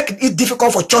that make it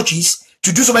difficult for churches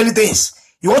to do so many things.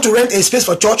 You want to rent a space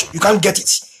for church, you can't get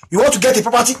it. You want to get a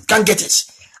property, you can't get it.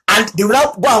 And they will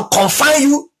now go and confine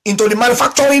you into the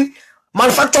manufacturing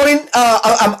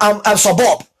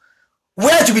suburb,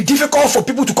 where it will be difficult for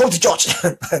people to come to church.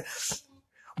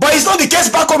 But it's not the case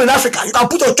back home in Africa. You can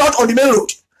put a church on the main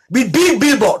road with big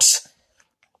billboards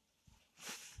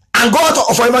and go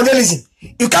out for evangelism.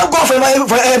 You can't go for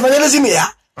evangelism here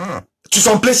to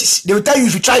some places. They will tell you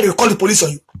if you try, they will call the police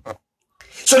on you.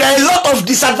 So there are a lot of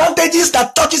disadvantages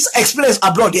that churches experience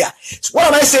abroad here. So what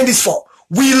am I saying this for?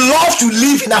 We love to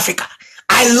live in Africa.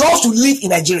 I love to live in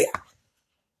Nigeria.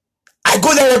 I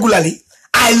go there regularly.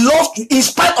 I love to, in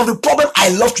spite of the problem, I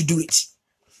love to do it.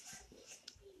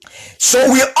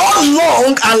 So we all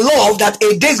long and love that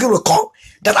a day is going to come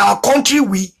that our country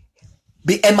will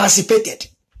be emancipated.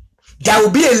 There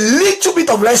will be a little bit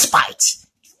of respite.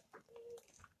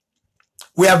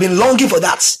 We have been longing for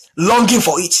that, longing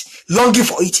for it, longing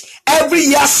for it. Every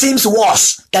year seems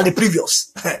worse than the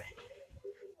previous.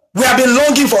 We have been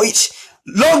longing for it,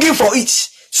 longing for it.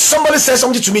 Somebody said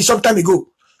something to me some time ago.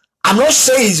 I'm not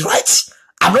saying it's right.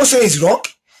 I'm not saying it's wrong.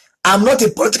 I'm not a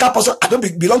political person. I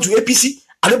don't belong to APC.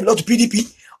 I don't belong to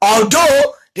PDP.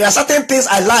 Although there are certain things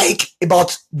I like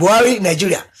about Buhari in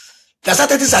Nigeria. There are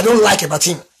certain things I don't like about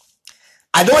him.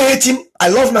 I don't hate him. I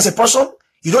love him as a person.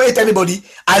 You don't hate anybody.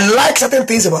 I like certain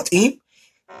things about him.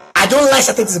 I don't like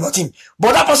certain things about him.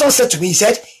 But that person said to me, he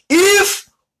said, if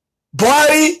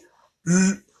Buhari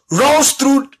runs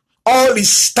through all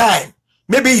his time,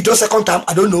 maybe he does second time,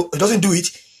 I don't know, he doesn't do it,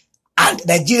 and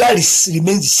Nigeria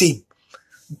remains the same,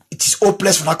 it is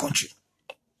hopeless for that country.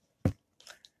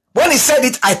 When he said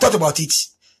it, I thought about it.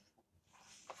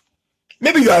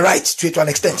 Maybe you are right to an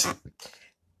extent.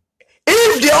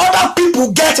 If the other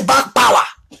people get back power,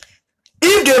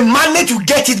 if they manage to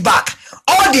get it back,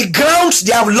 all the grounds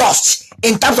they have lost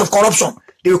in terms of corruption,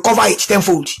 they will cover it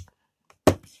tenfold.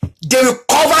 They will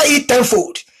cover it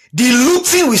tenfold. The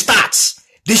looting will start.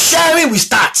 The sharing will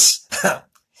start.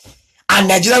 And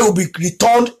Nigeria will be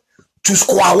returned to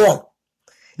square one.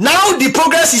 Now the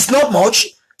progress is not much,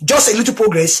 just a little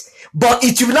progress, but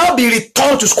it will now be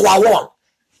returned to square one.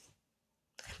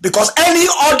 Because any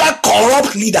other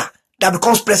corrupt leader that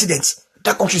becomes president,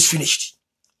 that country is finished.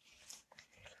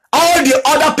 All the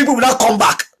other people will now come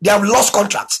back. They have lost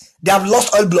contracts. They have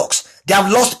lost oil blocks. They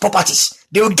have lost properties.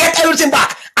 They will get everything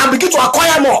back and begin to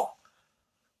acquire more.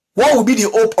 What will be the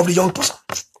hope of the young person?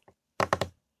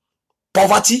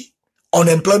 Poverty,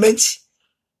 unemployment,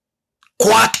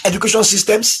 quack education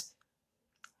systems,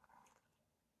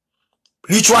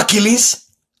 ritual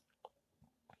killings,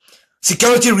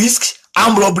 security risks,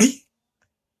 armed robbery.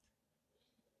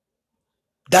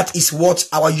 That is what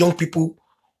our young people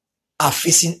are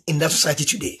facing in that society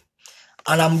today.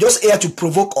 And I'm just here to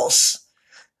provoke us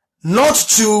not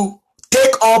to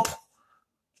take up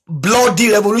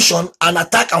bloody revolution and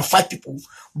attack and fight people,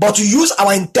 but to use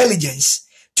our intelligence,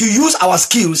 to use our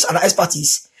skills and our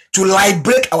expertise to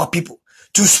liberate our people,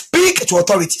 to speak to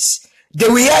authorities. They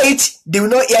will hear it, they will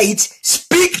not hear it.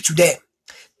 Speak to them.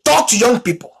 Talk to young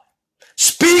people.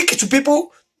 Speak to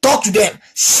people, talk to them.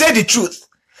 Say the truth.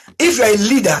 If you are a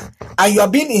leader and you are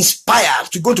being inspired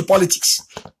to go to politics,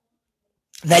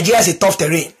 Nigeria is a tough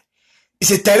terrain.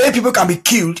 It's a terrain people can be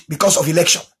killed because of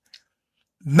election.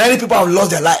 Many people have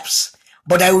lost their lives.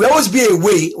 But there will always be a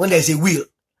way when there is a will.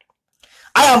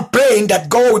 I am praying that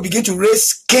God will begin to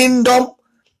raise kingdom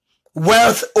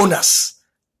wealth owners.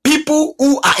 People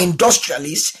who are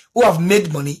industrialists, who have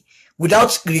made money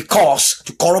without recourse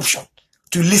to corruption,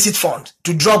 to illicit funds,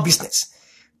 to drug business.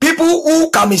 People who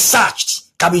can be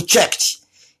searched, can be checked.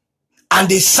 And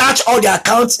they search all their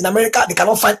accounts in America, they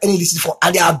cannot find any illicit fund.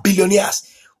 And they are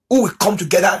billionaires who will come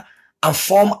together and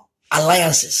form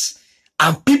alliances.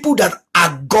 And people that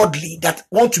are godly, that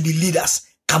want to be leaders,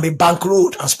 can be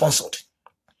bankrolled and sponsored.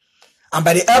 And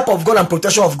by the help of God and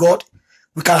protection of God,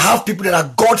 We can have people that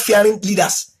are God-fearing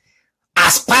leaders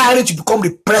aspiring to become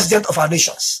the president of our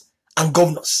nations and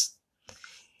governors.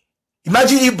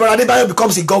 Imagine if Brother Adebayo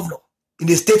becomes a governor in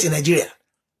the state in Nigeria.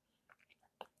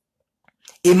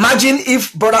 Imagine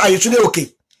if Brother Ayotunde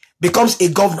Oke becomes a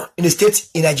governor in the state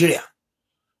in Nigeria.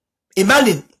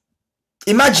 Imagine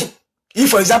if,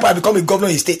 for example, I become a governor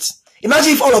in a state.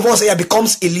 Imagine if all of us here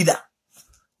becomes a leader.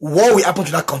 What will happen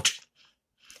to that country?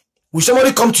 Will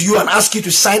somebody come to you and ask you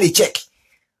to sign a check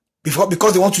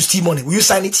because they want to steal money? Will you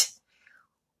sign it?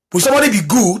 Will somebody be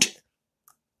good,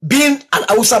 being an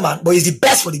Hausa man, but he's the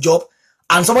best for the job,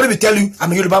 and somebody will tell you,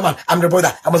 I'm a Yoruba man, I'm the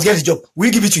brother, I must get the job? Will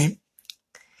you give it to him?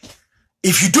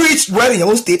 If you do it well in your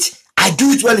own state, I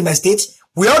do it well in my state,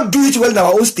 we all do it well in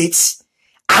our own states,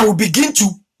 and we begin to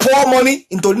pour money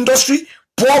into industry,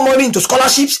 pour money into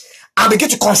scholarships, and begin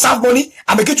to conserve money,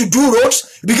 and begin to do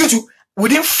roads,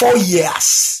 within 4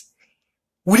 years,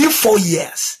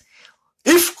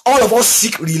 if all of us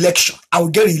seek re-election and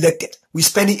we get re-elected, we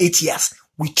spend 8 years,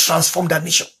 we transform that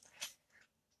nation.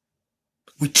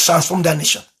 We transform that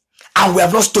nation. And we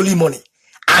have not stolen money.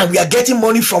 And we are getting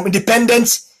money from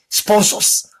independent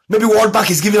sponsors. Maybe World Bank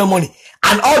is giving them money.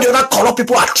 And all the other corrupt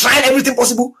people are trying everything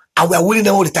possible, and we are winning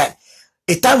them all the time.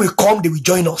 A time will come, they will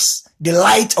join us. The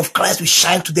light of Christ will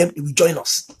shine to them, they will join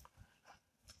us.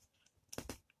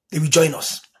 They will join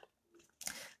us.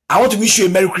 I want to wish you a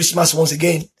Merry Christmas once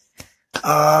again.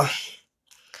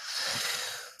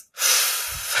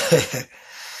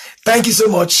 Thank you so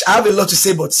much. I have a lot to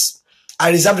say, but I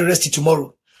reserve the rest till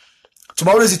tomorrow.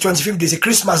 Tomorrow is the 25th day. It's a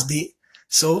Christmas day.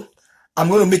 So I'm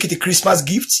going to make it a Christmas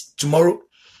gift tomorrow.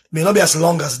 It may not be as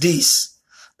long as this.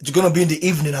 It's going to be in the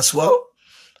evening as well.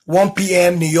 1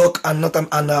 p.m. New York and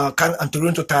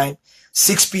Toronto time.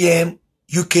 6 p.m.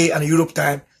 UK and Europe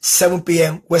time. 7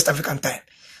 p.m. West African time.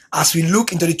 As we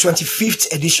look into the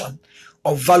 25th edition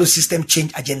of Value System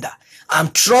Change Agenda. I'm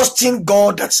trusting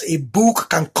God that a book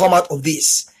can come out of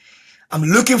this. I'm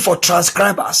looking for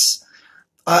transcribers.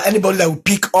 Anybody that will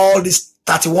pick all these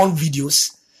 31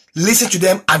 videos, listen to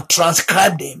them and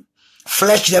transcribe them,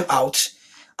 flesh them out,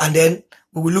 and then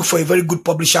we will look for a very good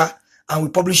publisher and we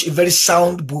publish a very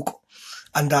sound book,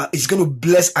 and it's going to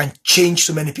bless and change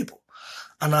so many people.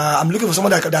 And I'm looking for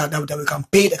someone that we can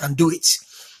pay, that can do it.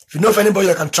 If you know of anybody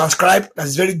that can transcribe,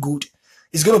 that's very good.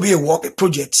 It's going to be a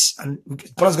project, and the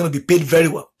person is going to be paid very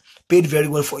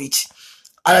well for it.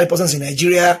 Other persons in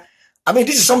Nigeria, I mean,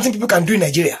 this is something people can do in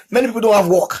Nigeria. Many people don't have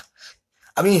work.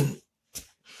 I mean,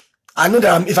 I know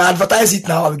that if I advertise it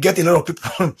now, I will get a lot of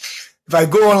people. If I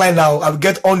go online now, I will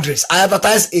get hundreds. I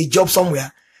advertised a job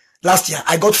somewhere last year.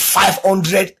 I got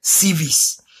 500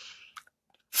 CVs.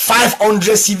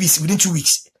 500 CVs within 2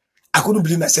 weeks. I couldn't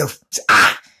believe myself.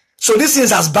 So this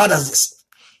is as bad as this.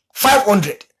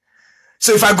 500.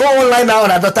 So if I go online now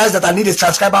and advertise that I need a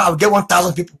transcriber, I'll get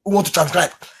 1,000 people who want to transcribe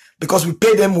because we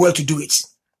pay them well to do it.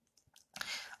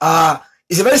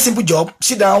 It's a very simple job.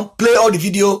 Sit down, play all the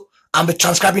video, and be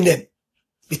transcribing them.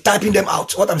 Be typing them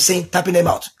out. What I'm saying, typing them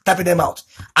out.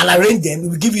 And arrange them. We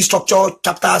will give you structure,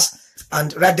 chapters,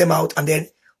 and write them out. And then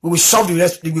we will solve the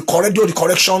rest. We will do the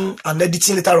correction and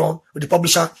editing later on with the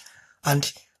publisher.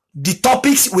 And the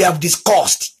topics we have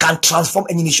discussed can transform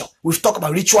any nation. We've talked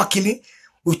about ritual killing.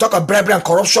 We've talked about bribery and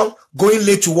corruption, going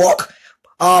late to work,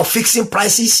 fixing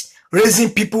prices, raising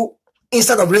people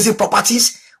instead of raising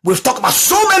properties. We've talked about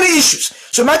so many issues.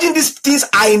 So imagine these things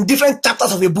are in different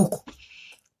chapters of a book,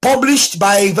 published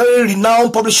by a very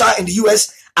renowned publisher in the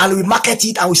US, and we market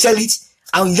it and we sell it,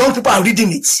 and young people are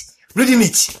reading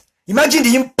it. Imagine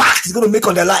the impact it's going to make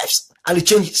on their lives and the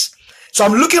changes. So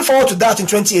I'm looking forward to that in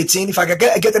 2018. If I can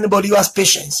get anybody who has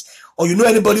patience, or you know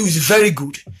anybody who is very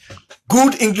good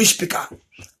English speaker,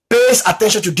 pays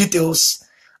attention to details,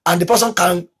 and the person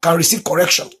can receive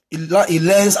correction. He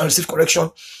learns and receives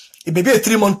correction. It may be a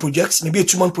 3-month project, it may be a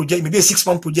 2-month project, it may be a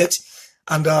 6-month project,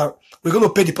 and we're going to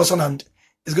pay the person, and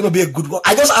it's going to be a good work.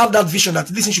 I just have that vision that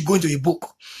this thing should go into a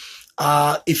book.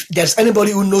 If there's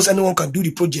anybody who knows anyone can do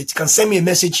the project, you can send me a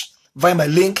message via my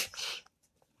link.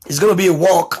 It's going to be a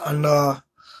work, and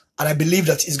I believe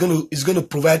that it's going to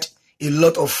provide a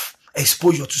lot of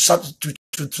exposure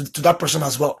to that person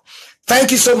as well.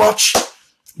 Thank you so much.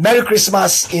 Merry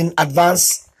Christmas in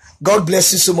advance. God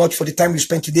bless you so much for the time you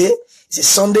spent today. It's a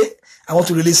Sunday. I want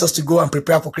to release us to go and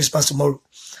prepare for Christmas tomorrow,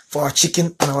 for our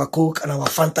chicken and our Coke and our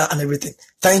Fanta and everything.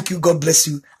 Thank you. God bless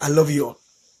you. I love you all.